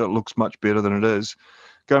anyway, so it looks much better than it is,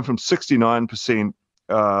 going from 69%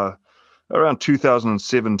 around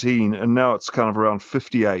 2017, and now it's kind of around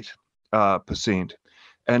 58%.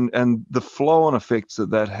 And the flow-on effects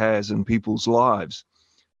that has in people's lives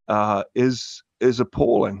is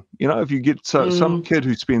appalling. You know, if you get some kid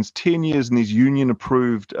who spends 10 years in these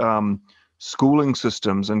union-approved schooling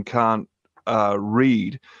systems and can't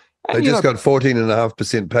read. And, they just got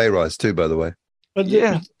 14.5% pay rise too, by the way. But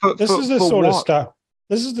this is the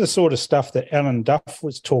sort of stuff that Alan Duff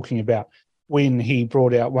was talking about when he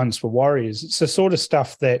brought out Ones for Warriors. It's the sort of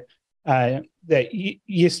stuff that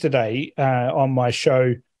yesterday on my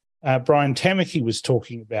show, Brian Tamaki was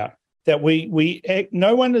talking about. That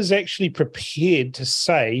no one is actually prepared to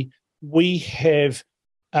say we have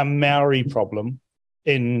a Maori problem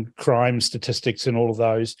in crime statistics and all of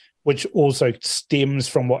those, which also stems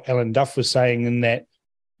from what Alan Duff was saying, in that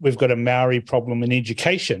we've got a Maori problem in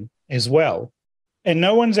education as well. And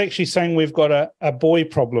no one's actually saying we've got a boy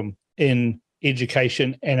problem in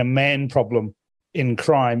education and a man problem in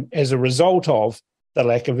crime as a result of the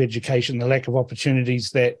lack of education, the lack of opportunities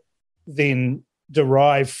that then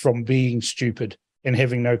derive from being stupid and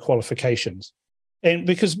having no qualifications. And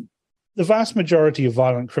because the vast majority of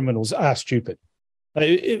violent criminals are stupid.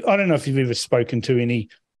 I don't know if you've ever spoken to any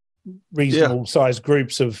reasonable sized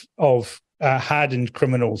groups of hardened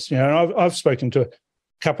criminals. You know, I've spoken to a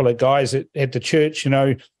couple of guys at the church,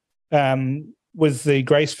 with the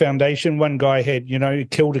Grace Foundation. One guy had,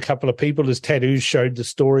 killed a couple of people. His tattoos showed the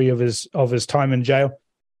story of his time in jail.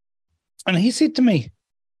 And he said to me,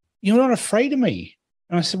 "You're not afraid of me?"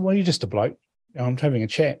 And I said, "Well, you're just a bloke. I'm having a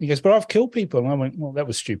chat." He goes, "But I've killed people." And I went, "Well, that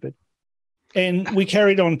was stupid." And we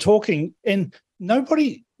carried on talking, and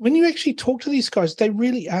nobody, when you actually talk to these guys, they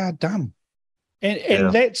really are dumb.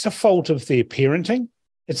 And that's a fault of their parenting.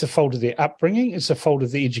 It's a fault of their upbringing. It's a fault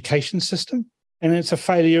of the education system. And it's a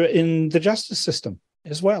failure in the justice system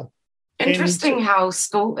as well. Interesting how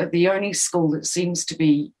the only school that seems to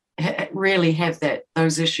be really have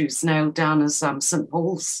those issues nailed down is St.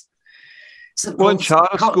 Paul's. Well, in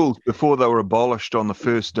charter schools before they were abolished on the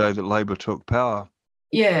first day that Labor took power.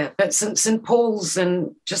 Yeah, but St. Paul's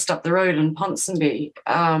and just up the road in Ponsonby,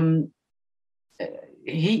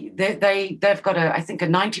 they've got I think a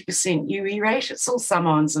 90% UE rate. It's all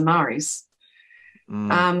Samoans and Maoris.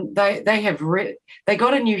 They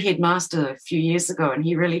got a new headmaster a few years ago, and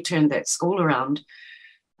he really turned that school around,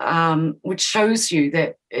 which shows you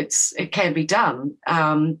that it can be done.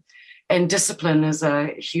 And discipline is a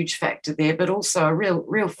huge factor there, but also a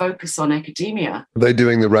real focus on academia. Are they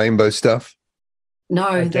doing the rainbow stuff?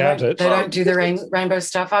 No, they don't do the rainbow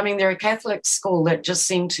stuff. I mean, they're a Catholic school that just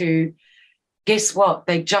seem to, guess what?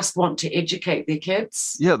 They just want to educate their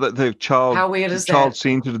kids. Yeah, they're How weird is that?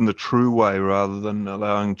 Child-centered in the true way rather than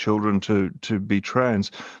allowing children to be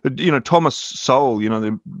trans. But, Thomas Sowell,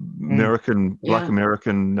 the Black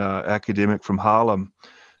American academic from Harlem,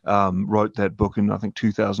 wrote that book in, I think,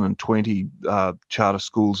 2020, Charter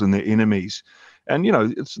Schools and Their Enemies. And,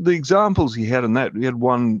 it's the examples he had in that. We had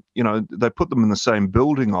one, they put them in the same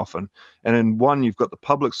building often. And in one, you've got the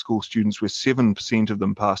public school students where 7% of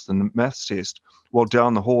them passed the maths test, while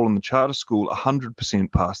down the hall in the charter school,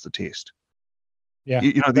 100% passed the test. Yeah.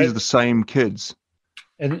 These are the same kids.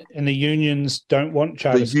 And the unions don't want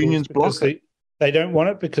charter schools. The unions block it. They don't want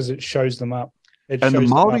it because it shows them up. And the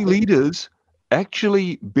Māori leaders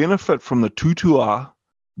actually benefit from the tutua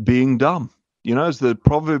being dumb. As the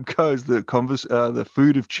proverb goes, the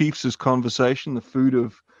food of chiefs is conversation, the food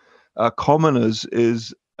of commoners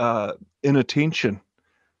is inattention.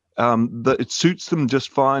 It suits them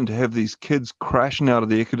just fine to have these kids crashing out of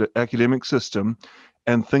the academic system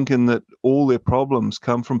and thinking that all their problems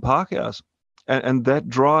come from park hours. And that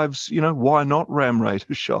drives, why not ram raid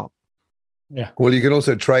a shop? Yeah. Well, you can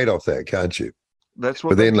also trade off that, can't you? That's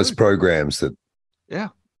what with endless programs that. Yeah.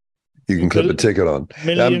 You can clip a ticket on.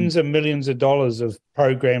 Millions and millions of dollars of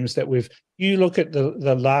programs that you look at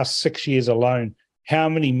the last 6 years alone, how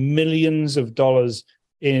many millions of dollars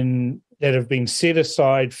that have been set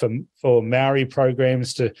aside for Maori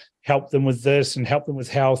programs to help them with this and help them with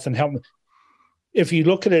health and help them. if you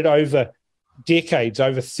look at it over decades,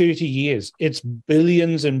 over 30 years, it's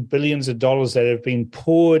billions and billions of dollars that have been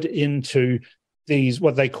poured into these,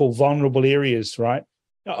 what they call vulnerable areas, right?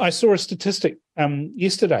 I saw a statistic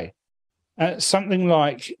yesterday. Something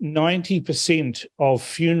like 90% of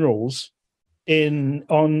funerals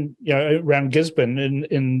around Gisborne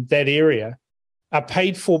in that area are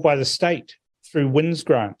paid for by the state through WINS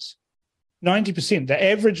grants. 90%. The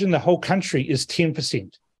average in the whole country is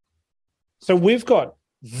 10%. So we've got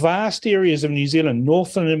vast areas of New Zealand,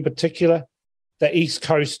 Northland in particular, the east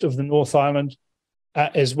coast of the North Island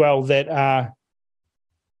as well, that are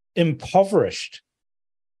impoverished.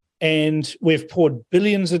 And we've poured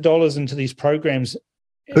billions of dollars into these programs.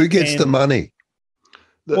 Who gets the money?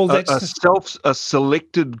 A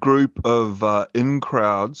selected group of in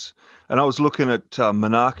crowds. And I was looking at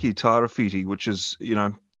Manaaki Tairawhiti, which is,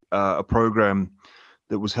 a program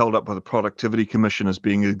that was held up by the Productivity Commission as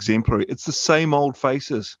being exemplary. It's the same old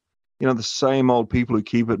faces, the same old people who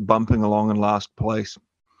keep it bumping along in last place.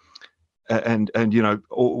 And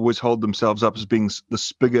always hold themselves up as being the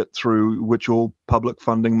spigot through which all public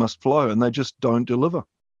funding must flow, and they just don't deliver.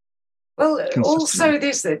 Well, also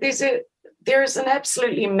there is an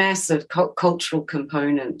absolutely massive cultural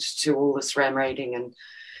component to all this ram raiding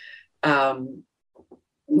and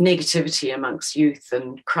negativity amongst youth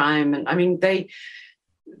and crime, and I mean they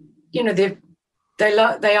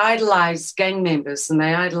idolize gang members and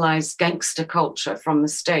they idolize gangster culture from the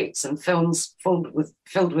States and films filled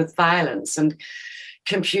with violence and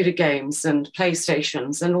computer games and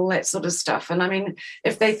PlayStations and all that sort of stuff. And I mean,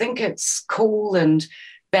 if they think it's cool and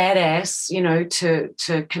badass,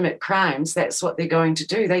 to commit crimes, that's what they're going to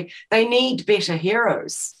do. They need better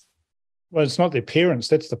heroes. Well, it's not their parents.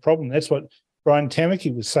 That's the problem. That's what Brian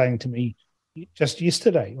Tamaki was saying to me just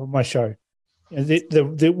yesterday on my show.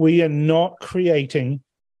 That we are not creating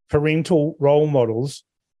parental role models,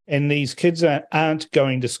 and these kids aren't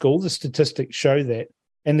going to school. The statistics show that,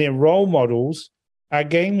 and their role models are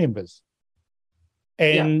gang members.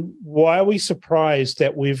 And why are we surprised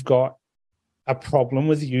that we've got a problem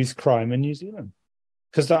with youth crime in New Zealand?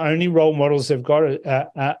 Because the only role models they've got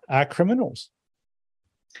are criminals.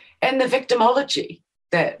 And the victimology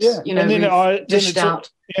that dished out.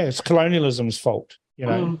 It's colonialism's fault.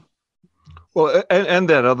 Well, and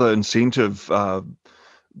that other incentive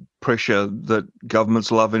pressure that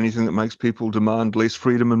governments love anything that makes people demand less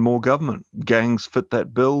freedom and more government. Gangs fit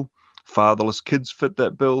that bill. Fatherless kids fit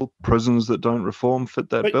that bill. Prisons that don't reform fit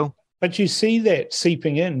that bill. But you see that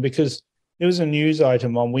seeping in, because there was a news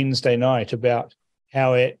item on Wednesday night about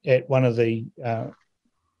how at one of the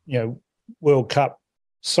World Cup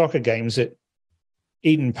soccer games at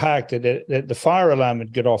Eden Park that the fire alarm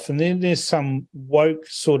had got off, and then there's some woke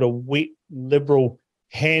sort of wet liberal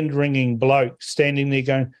hand-wringing bloke standing there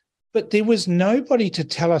going, but there was nobody to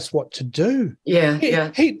tell us what to do.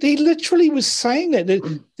 He literally was saying that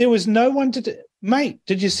there was no one to mate,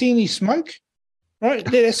 did you see any smoke? Right,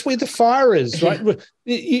 that's where the fire is. Right,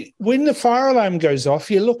 when the fire alarm goes off,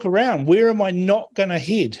 you look around. Where am I not going to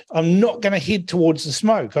head? I'm not going to head towards the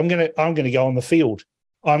smoke. I'm going to go on the field.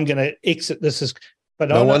 I'm going to exit this. But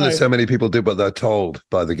no wonder so many people did what they're told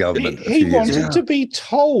by the government. He wanted to be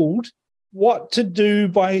told what to do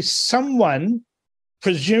by someone,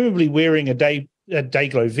 presumably wearing a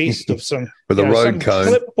Dayglow vest of some with a road cone,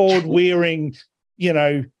 clipboard wearing,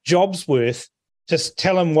 Jobsworth. Just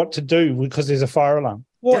tell him what to do because there's a fire alarm.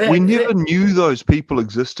 We never knew those people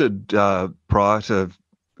existed prior to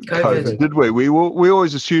COVID, did we? We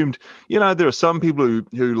always assumed, there are some people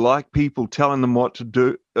who like people telling them what to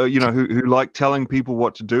do, who like telling people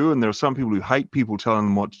what to do, and there are some people who hate people telling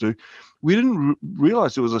them what to do. We didn't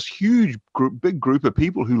realize there was this big group of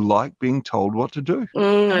people who like being told what to do.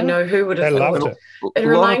 I know, who would have thought it. It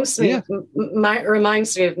reminds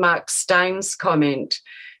me of Mark Stein's comment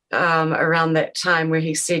around that time where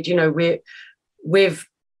he said, we've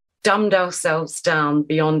dumbed ourselves down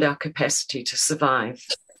beyond our capacity to survive.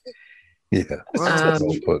 Yeah, well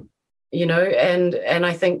put. And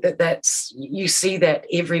I think that's, you see that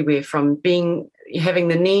everywhere, from having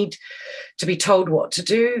the need to be told what to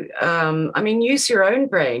do. Use your own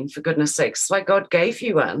brain, for goodness sakes. Like God gave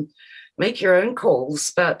you one. Make your own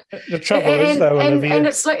calls. But the trouble is, though, Olivia, and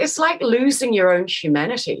it's like losing your own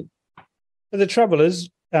humanity. The trouble is,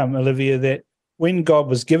 Olivia, that when God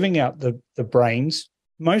was giving out the brains,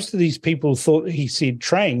 most of these people thought he said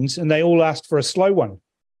trains, and they all asked for a slow one.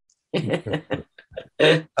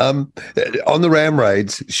 On the ram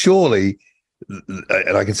raids, surely,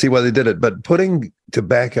 and I can see why they did it, but putting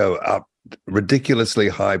tobacco up ridiculously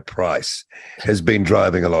high price has been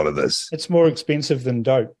driving a lot of this. It's more expensive than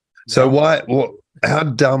dope. So how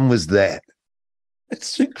dumb was that?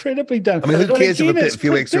 It's incredibly dumb. I mean, who But cares again, if it's a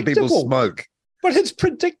few extra people predictable. smoke? But it's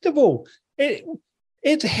predictable.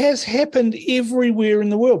 It has happened everywhere in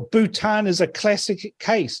the world. Bhutan is a classic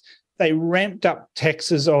case. They ramped up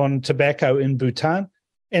taxes on tobacco in Bhutan,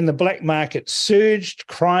 and the black market surged,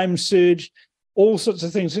 crime surged, all sorts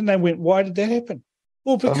of things. And they went, why did that happen?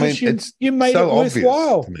 Well, because you made so it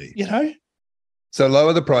worthwhile, obvious to me. you know? So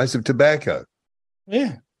lower the price of tobacco.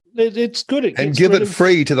 Yeah, it's good. And give it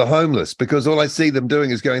free to the homeless, because all I see them doing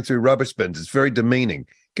is going through rubbish bins. It's very demeaning.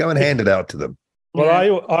 Go and hand it out to them.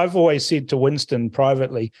 Well, I've always said to Winston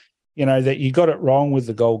privately, you know, that you got it wrong with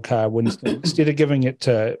the gold card, Winston. Instead of giving it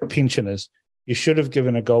to pensioners, you should have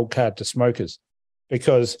given a gold card to smokers,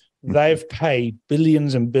 because they've paid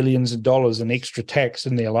billions and billions of dollars in extra tax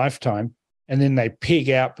in their lifetime, and then they peg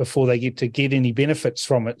out before they get any benefits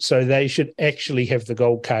from it. So they should actually have the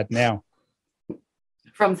gold card now.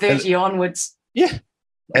 From 30 onwards. Yeah.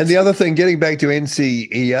 And the other thing, getting back to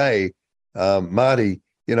NCEA, Marty,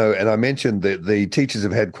 you know, and I mentioned that the teachers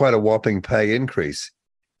have had quite a whopping pay increase.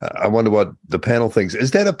 I wonder what the panel thinks.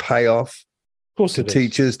 Is that a payoff to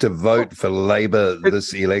teachers to vote for Labor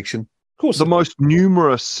this election? Of course. The most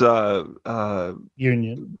numerous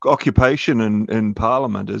union occupation in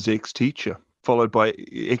Parliament is ex-teacher, followed by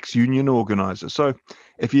ex-union organizer. So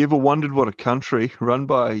if you ever wondered what a country run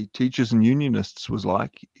by teachers and unionists was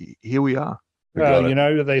like, here we are. Well, you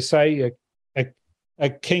know, they say a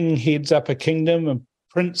king heads up a kingdom, a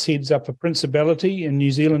prince heads up a principality, and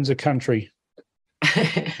New Zealand's a country.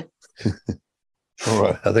 All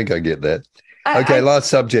right, I think I get that. Okay, last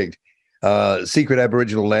subject. Secret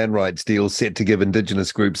Aboriginal land rights deal set to give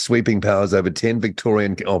Indigenous groups sweeping powers over 10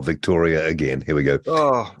 Victoria again. Here we go.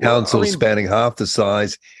 Councils spanning half the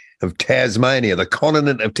size of Tasmania, the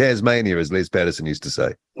continent of Tasmania, as Les Patterson used to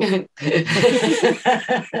say. I mean,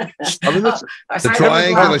 that's the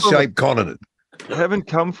triangular-shaped continent. Having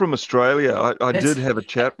come from Australia, I did have a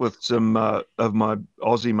chat with some of my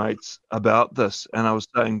Aussie mates about this, and I was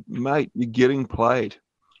saying, mate, you're getting played.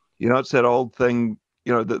 You know, it's that old thing,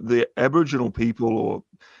 you know, that the Aboriginal people or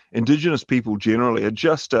Indigenous people generally are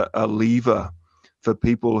just a lever for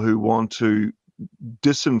people who want to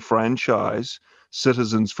disenfranchise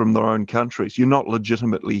citizens from their own countries. You're not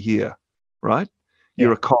legitimately here, right?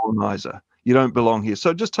 You're a colonizer. You don't belong here. So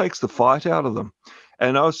it just takes the fight out of them.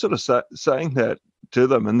 And I was sort of saying that to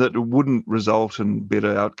them, and that it wouldn't result in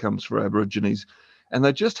better outcomes for Aborigines. And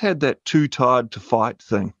they just had that too tired to fight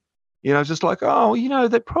thing. You know, just like, oh, you know,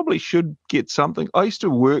 they probably should get something. I used to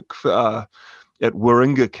work for, at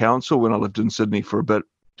Warringah Council when I lived in Sydney for a bit,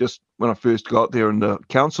 just when I first got there, and the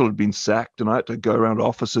council had been sacked, and I had to go around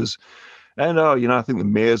offices. And, you know, I think the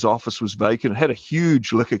mayor's office was vacant. It had a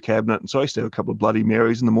huge liquor cabinet. And so I used to have a couple of Bloody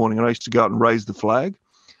Marys in the morning, and I used to go out and raise the flag.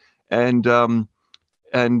 And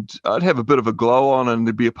I'd have a bit of a glow on, and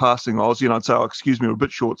there'd be a passing Aussie, and I'd say, oh, excuse me, we're a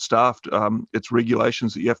bit short-staffed. It's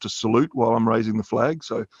regulations that you have to salute while I'm raising the flag.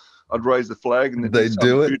 So I'd raise the flag, and they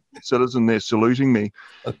do it. Citizen there saluting me,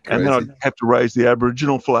 and then I'd have to raise the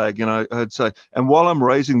Aboriginal flag, and I'd say, and while I'm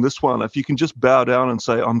raising this one, if you can just bow down and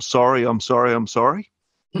say, I'm sorry, I'm sorry, I'm sorry.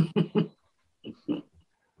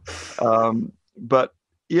 But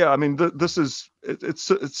yeah, I mean, this is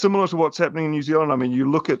it's similar to what's happening in New Zealand. I mean, you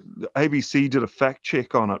look at ABC did a fact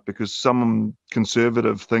check on it because some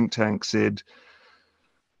conservative think tank said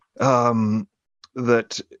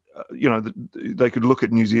that you know, they could look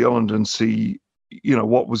at New Zealand and see, you know,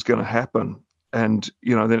 what was going to happen. And,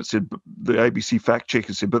 you know, then it said, the ABC fact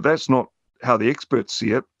checker said, but that's not how the experts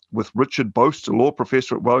see it, with Richard Boast, a law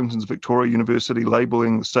professor at Wellington's Victoria University,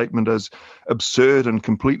 labeling the statement as absurd and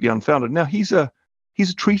completely unfounded. Now, he's a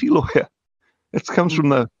treaty lawyer. It comes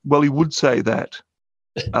from he would say that.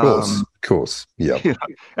 Of course. Yeah. You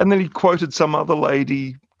know, and then he quoted some other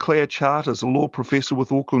lady, Claire Charters, a law professor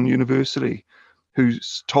with Auckland University,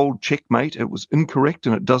 who's told Checkmate it was incorrect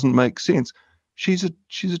and it doesn't make sense. She's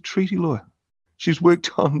a treaty lawyer. She's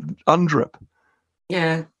worked on UNDRIP.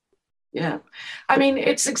 Yeah. Yeah. I mean,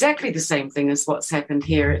 it's exactly the same thing as what's happened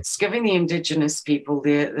here. It's giving the Indigenous people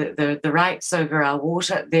the rights over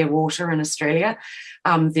their water in Australia,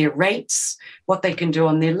 their rates, what they can do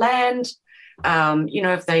on their land. You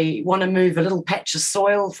know, if they want to move a little patch of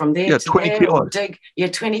soil from there to 20 there kilos. or dig,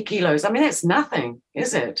 20 kilos. I mean, that's nothing,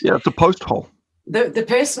 is it? Yeah, it's a post hole. The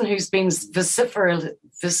person who's been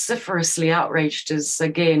vociferously outraged is,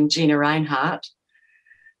 again, Gina Reinhardt.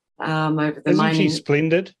 Over the Isn't mining. she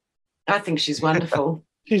splendid? I think she's wonderful.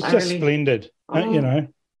 She's just splendid, you know.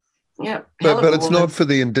 Yeah. But it's not for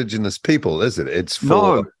the Indigenous people, is it? It's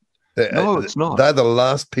for... No, it's not. They're the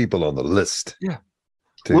last people on the list. Yeah.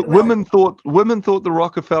 to Women thought the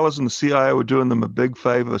Rockefellers and the CIA were doing them a big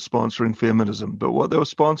favor sponsoring feminism, but what they were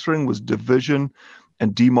sponsoring was division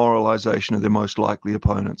and demoralization of their most likely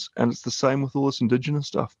opponents. And it's the same with all this Indigenous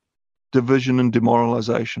stuff. Division and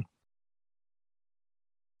demoralization.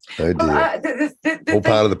 Oh dear. Well, all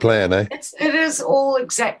part of the plan, eh? It is all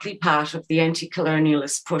exactly part of the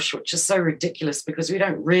anti-colonialist push, which is so ridiculous because we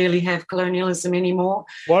don't really have colonialism anymore.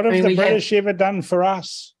 What have the British ever done for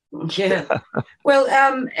us? Yeah. Well,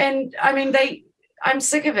 and I mean, I'm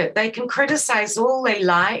sick of it. They can criticize all they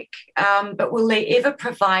like, but will they ever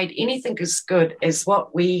provide anything as good as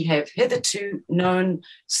what we have hitherto known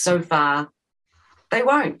so far? They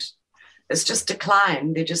won't. It's just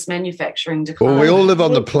decline. They're just manufacturing decline. Well, we all live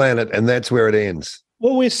on the planet, and that's where it ends.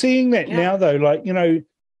 Well, we're seeing that now, though. Like, you know,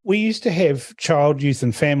 we used to have Child, Youth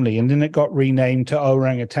and Family, and then it got renamed to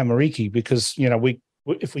Oranga Tamariki because, you know,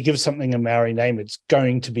 if we give something a Maori name, it's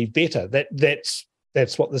going to be better.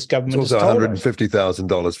 That's what this government it's also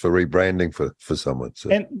 $150,000 for rebranding for someone. So.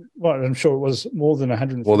 And well, I'm sure it was more than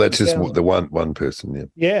 150,000. Well, that's just the one person, yeah.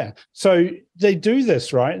 Yeah. So they do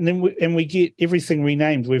this, right? And then we get everything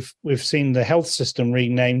renamed. We've seen the health system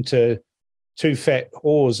renamed to Two Fat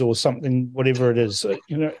Whores or something, whatever it is.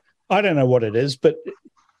 You know, I don't know what it is, but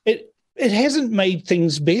it hasn't made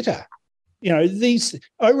things better. You know, these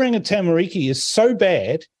Oranga Tamariki is so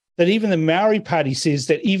bad that even the Maori Party says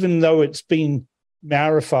that even though it's been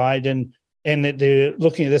Maorified and that they're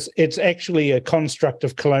looking at this, it's actually a construct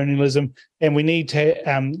of colonialism, and we need to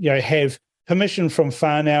have permission from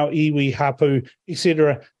whānau, iwi, hapu,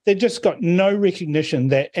 etc. They've just got no recognition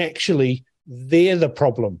that actually they're the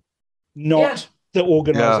problem, not the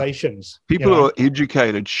organizations. People who are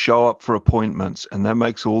educated show up for appointments, and that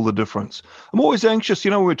makes all the difference. I'm always anxious,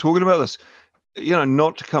 when we're talking about this,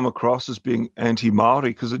 not to come across as being anti-Māori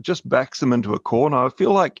because it just backs them into a corner. I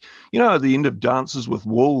feel like, at the end of Dances with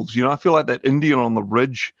Wolves, I feel like that Indian on the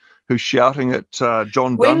ridge who's shouting at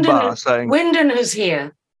John Dunbar saying, Wyndon is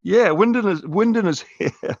here. Yeah, Wyndon is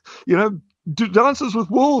here. Dances with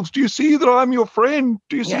Wolves, do you see that I'm your friend?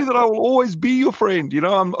 Do you see that I will always be your friend?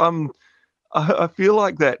 I feel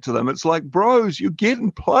like that to them. It's like, bros, you're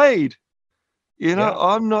getting played.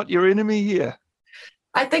 I'm not your enemy here.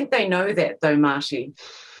 I think they know that, though, Marty.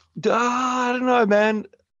 I don't know, man.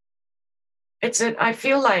 I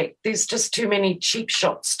feel like there's just too many cheap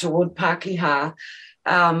shots toward Pākehā.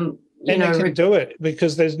 And they can do it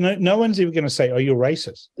because there's no one's ever going to say, "Oh, you're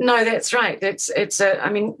racist." No, that's right. The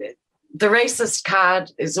racist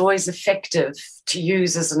card is always effective to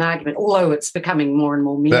use as an argument, although it's becoming more and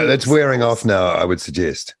more meaningless. That's wearing off now, I would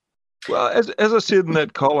suggest. Well, as I said in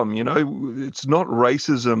that column, it's not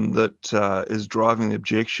racism that is driving the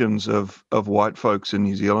objections of white folks in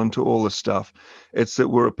New Zealand to all this stuff. It's that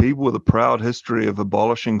we're a people with a proud history of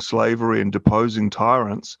abolishing slavery and deposing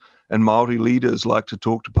tyrants, and Māori leaders like to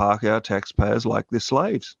talk to Pākehā taxpayers like they're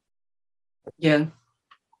slaves. Yeah.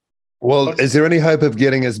 Well, is there any hope of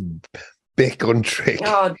getting us back on track?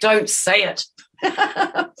 Oh, don't say it.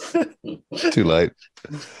 Too late.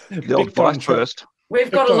 The old vice first. We've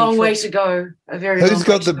got a long way to go. Who's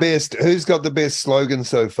got the best slogan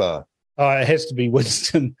so far? Oh, it has to be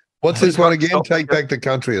Winston. What's this one again? Take back the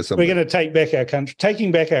country or something? We're going to take back our country.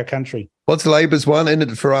 Taking back our country. What's Labour's one? In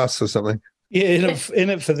it for us or something? Yeah, in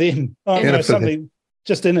it for them. Oh, no, something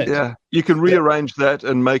just in it. Yeah, you can rearrange that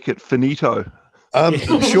and make it finito.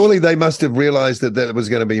 Surely they must have realised that was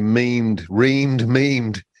going to be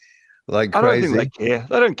memed like crazy. I don't think they care.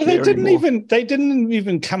 They don't care. They didn't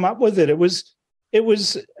even come up with it. It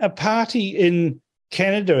was a party in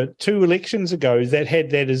Canada 2 elections ago that had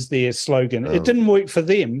that as their slogan. It didn't work for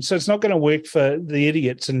them, so it's not going to work for the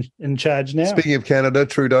idiots in charge now. Speaking of Canada,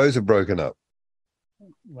 Trudeau's have broken up.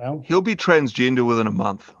 Well, he'll be transgender within a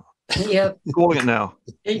month. Yeah, calling it now.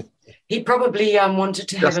 He probably wanted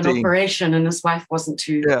to have an operation, and his wife wasn't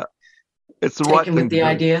too. Yeah, it's the right thing with the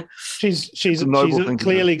idea. She's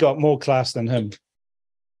clearly got more class than him.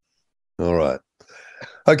 All right.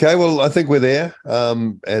 Okay, well, I think we're there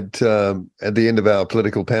at the end of our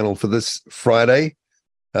political panel for this Friday.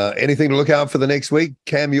 Anything to look out for the next week?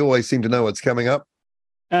 Cam, you always seem to know what's coming up.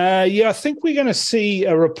 I think we're going to see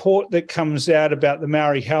a report that comes out about the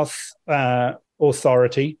Maori Health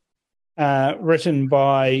Authority, written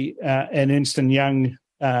by an Ernst & Young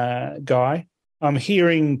guy. I'm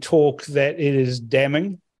hearing talk that it is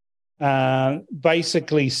damning,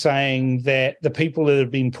 basically saying that the people that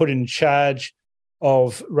have been put in charge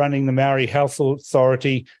of running the Maori Health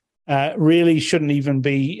Authority really shouldn't even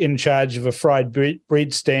be in charge of a fried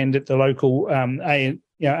bread stand at the local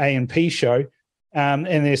A&P show, and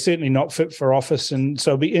they're certainly not fit for office. And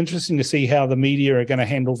so it'll be interesting to see how the media are going to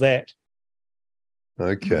handle that.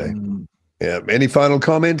 Okay. Yeah. Any final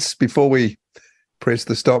comments before we press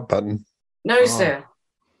the stop button? No, sir.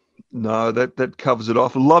 No, that covers it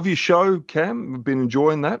off. Love your show, Cam. We've been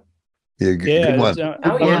enjoying that. Yeah, good one.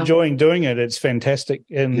 I'm enjoying doing it. It's fantastic.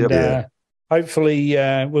 And hopefully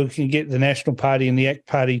we can get the National Party and the ACT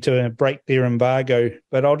Party to break their embargo.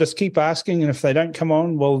 But I'll just keep asking, and if they don't come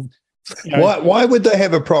on, well... Why would they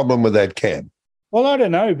have a problem with that, Cam? Well, I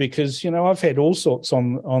don't know, because, I've had all sorts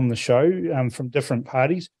on the show from different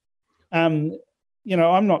parties. I'm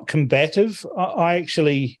not combative. I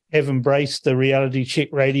actually have embraced the reality check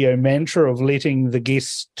radio mantra of letting the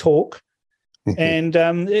guests talk. And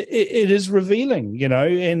it is revealing,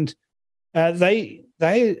 and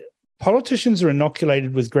politicians are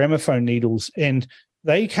inoculated with gramophone needles, and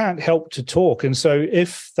they can't help to talk. And so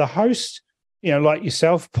if the host, like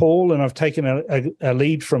yourself, Paul, and I've taken a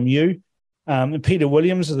lead from you, and Peter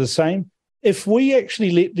Williams are the same, if we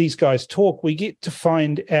actually let these guys talk, we get to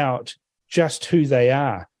find out just who they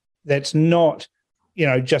are. That's not,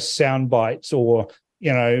 just sound bites or,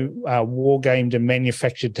 war gamed and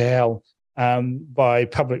manufactured to hell by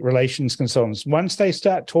public relations consultants. Once they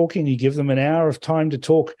start talking, you give them an hour of time to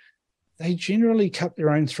talk, they generally cut their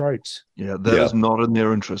own throats. Yeah, that is not in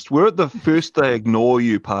their interest. We're at the first they ignore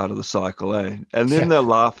you part of the cycle, eh? And then they'll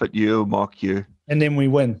laugh at you, mock you. And then we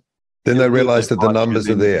win. Then they realize that the numbers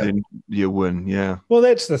are there. Then you win, yeah. Well,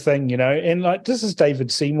 that's the thing, and this is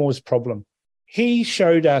David Seymour's problem. He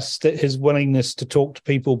showed us that his willingness to talk to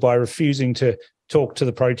people by refusing to talk to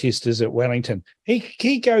the protesters at Wellington.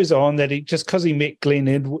 He goes on that just because he met Glenn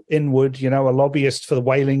Inwood, a lobbyist for the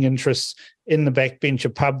whaling interests in the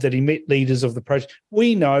backbencher pub, that he met leaders of the protest.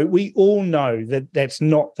 We all know that that's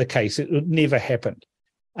not the case. It would never happened.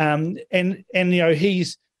 And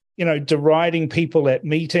he's deriding people at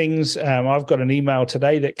meetings. I've got an email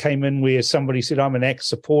today that came in where somebody said, I'm an ACT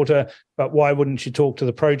supporter, but why wouldn't you talk to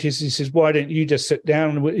the protesters? He says, why don't you just sit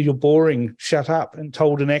down? You're boring, shut up, and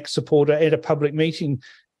told an ACT supporter at a public meeting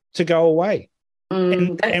to go away.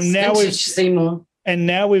 And now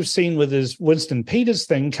we've seen with his Winston Peters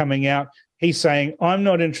thing coming out, he's saying, I'm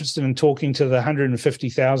not interested in talking to the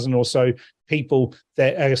 150,000 or so people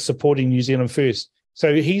that are supporting New Zealand First.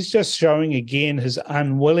 So he's just showing again his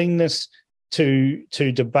unwillingness to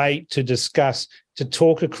debate, to discuss, to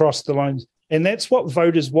talk across the lines. And that's what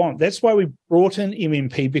voters want. That's why we brought in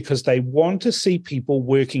MMP, because they want to see people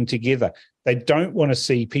working together. They don't want to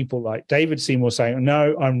see people like David Seymour saying,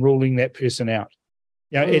 no, I'm ruling that person out.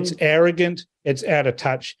 It's arrogant, it's out of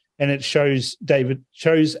touch, and it shows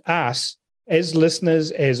us as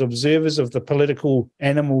listeners, as observers of the political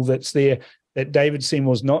animal that's there, that David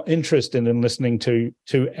Seymour's not interested in listening to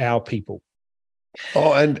our people.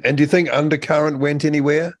 Oh, and do you think Undercurrent went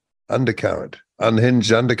anywhere?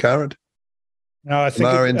 Unhinged Undercurrent? No, I think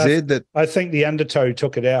I think the Undertow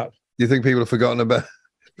took it out. Do you think people have forgotten?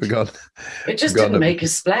 It just didn't make a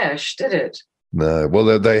splash, did it? No.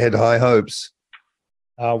 Well, they had high hopes.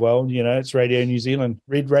 Well, it's Radio New Zealand,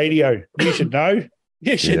 Red Radio. You should know.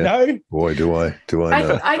 You should know. Boy, do I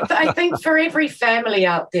know. I think for every family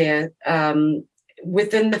out there,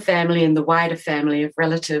 within the family and the wider family of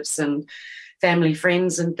relatives and family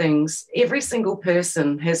friends and things, every single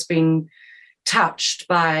person has been touched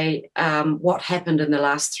by what happened in the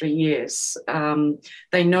last 3 years.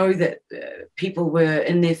 They know that people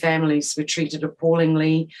in their families were treated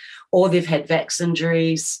appallingly, or they've had vax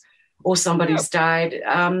injuries, or somebody's died.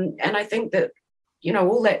 And I think that,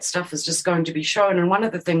 all that stuff is just going to be shown. And one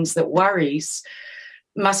of the things that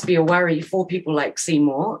must be a worry for people like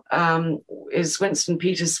Seymour, is Winston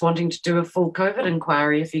Peters wanting to do a full COVID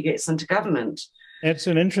inquiry if he gets into government. It's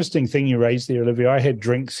an interesting thing you raised there, Olivia. I had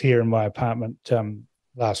drinks here in my apartment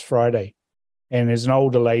last Friday, and there's an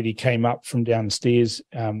older lady came up from downstairs,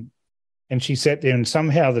 and she sat there, and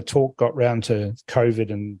somehow the talk got round to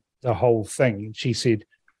COVID and the whole thing. And she said,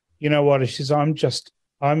 you know what? She says,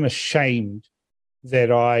 I'm ashamed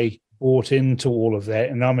that I bought into all of that,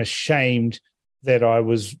 and I'm ashamed that I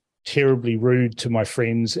was terribly rude to my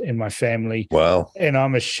friends and my family. Wow. And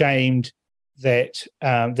I'm ashamed that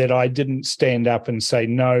I didn't stand up and say,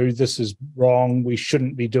 no, this is wrong. We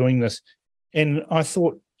shouldn't be doing this. And I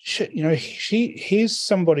thought, shit, here's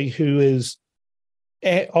somebody who is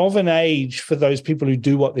of an age for those people who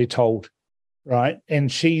do what they're told, right?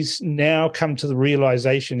 And she's now come to the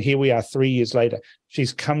realization, here we are 3 years later,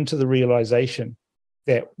 she's come to the realization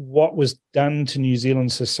that what was done to New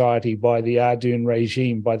Zealand society by the Ardern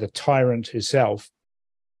regime, by the tyrant herself,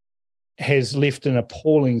 has left an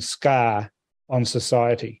appalling scar on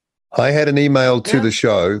society. I had an email to the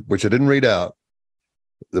show, which I didn't read out.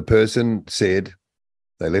 The person said,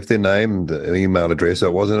 They left their name, the email address, so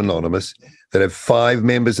it wasn't anonymous, that have 5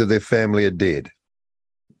 members of their family are dead.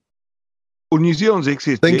 Well, New Zealand's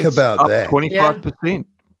excess Think deaths about up that. 25%.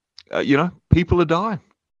 People are dying.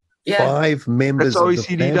 Yeah. 5 members That's of the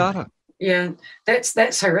OECD family. data. Yeah,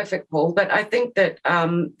 that's horrific, Paul. But I think that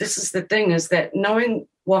this is the thing, is that knowing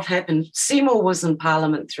what happened, Seymour was in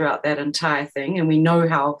Parliament throughout that entire thing, and we know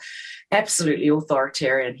how absolutely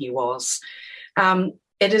authoritarian he was.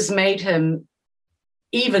 It has made him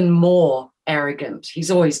even more arrogant.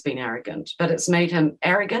 He's always been arrogant, but it's made him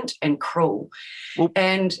arrogant and cruel. Well,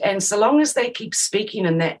 and so long as they keep speaking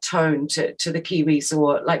in that tone to the Kiwis,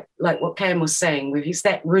 or like what Cam was saying, where he's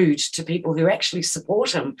that rude to people who actually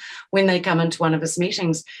support him when they come into one of his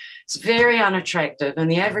meetings, it's very unattractive,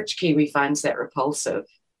 and the average Kiwi finds that repulsive.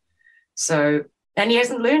 So, and he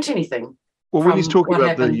hasn't learned anything. Well, when he's talking about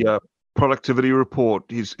happened. the productivity report,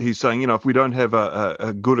 he's saying, if we don't have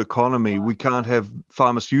a good economy, we can't have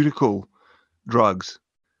pharmaceutical drugs.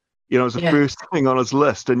 It's the first thing on his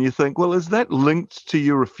list. And you think, well, is that linked to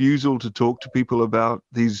your refusal to talk to people about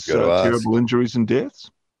these terrible injuries and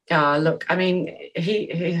deaths? Look, I mean,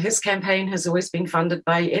 his campaign has always been funded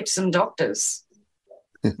by Epsom doctors.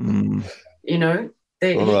 All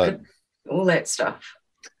that stuff.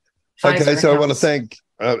 Okay, so I want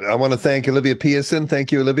to thank Olivia Pierson.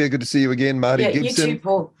 Thank you, Olivia. Good to see you again. Marty Gibson, you too,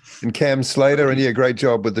 Paul. and Cam Slater. And great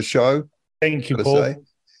job with the show. Thank you, Paul. Say.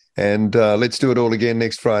 And let's do it all again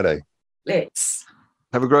next Friday. Let's.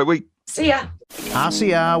 Have a great week. See ya.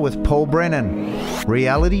 RCR with Paul Brennan.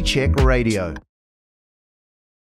 Reality Check Radio.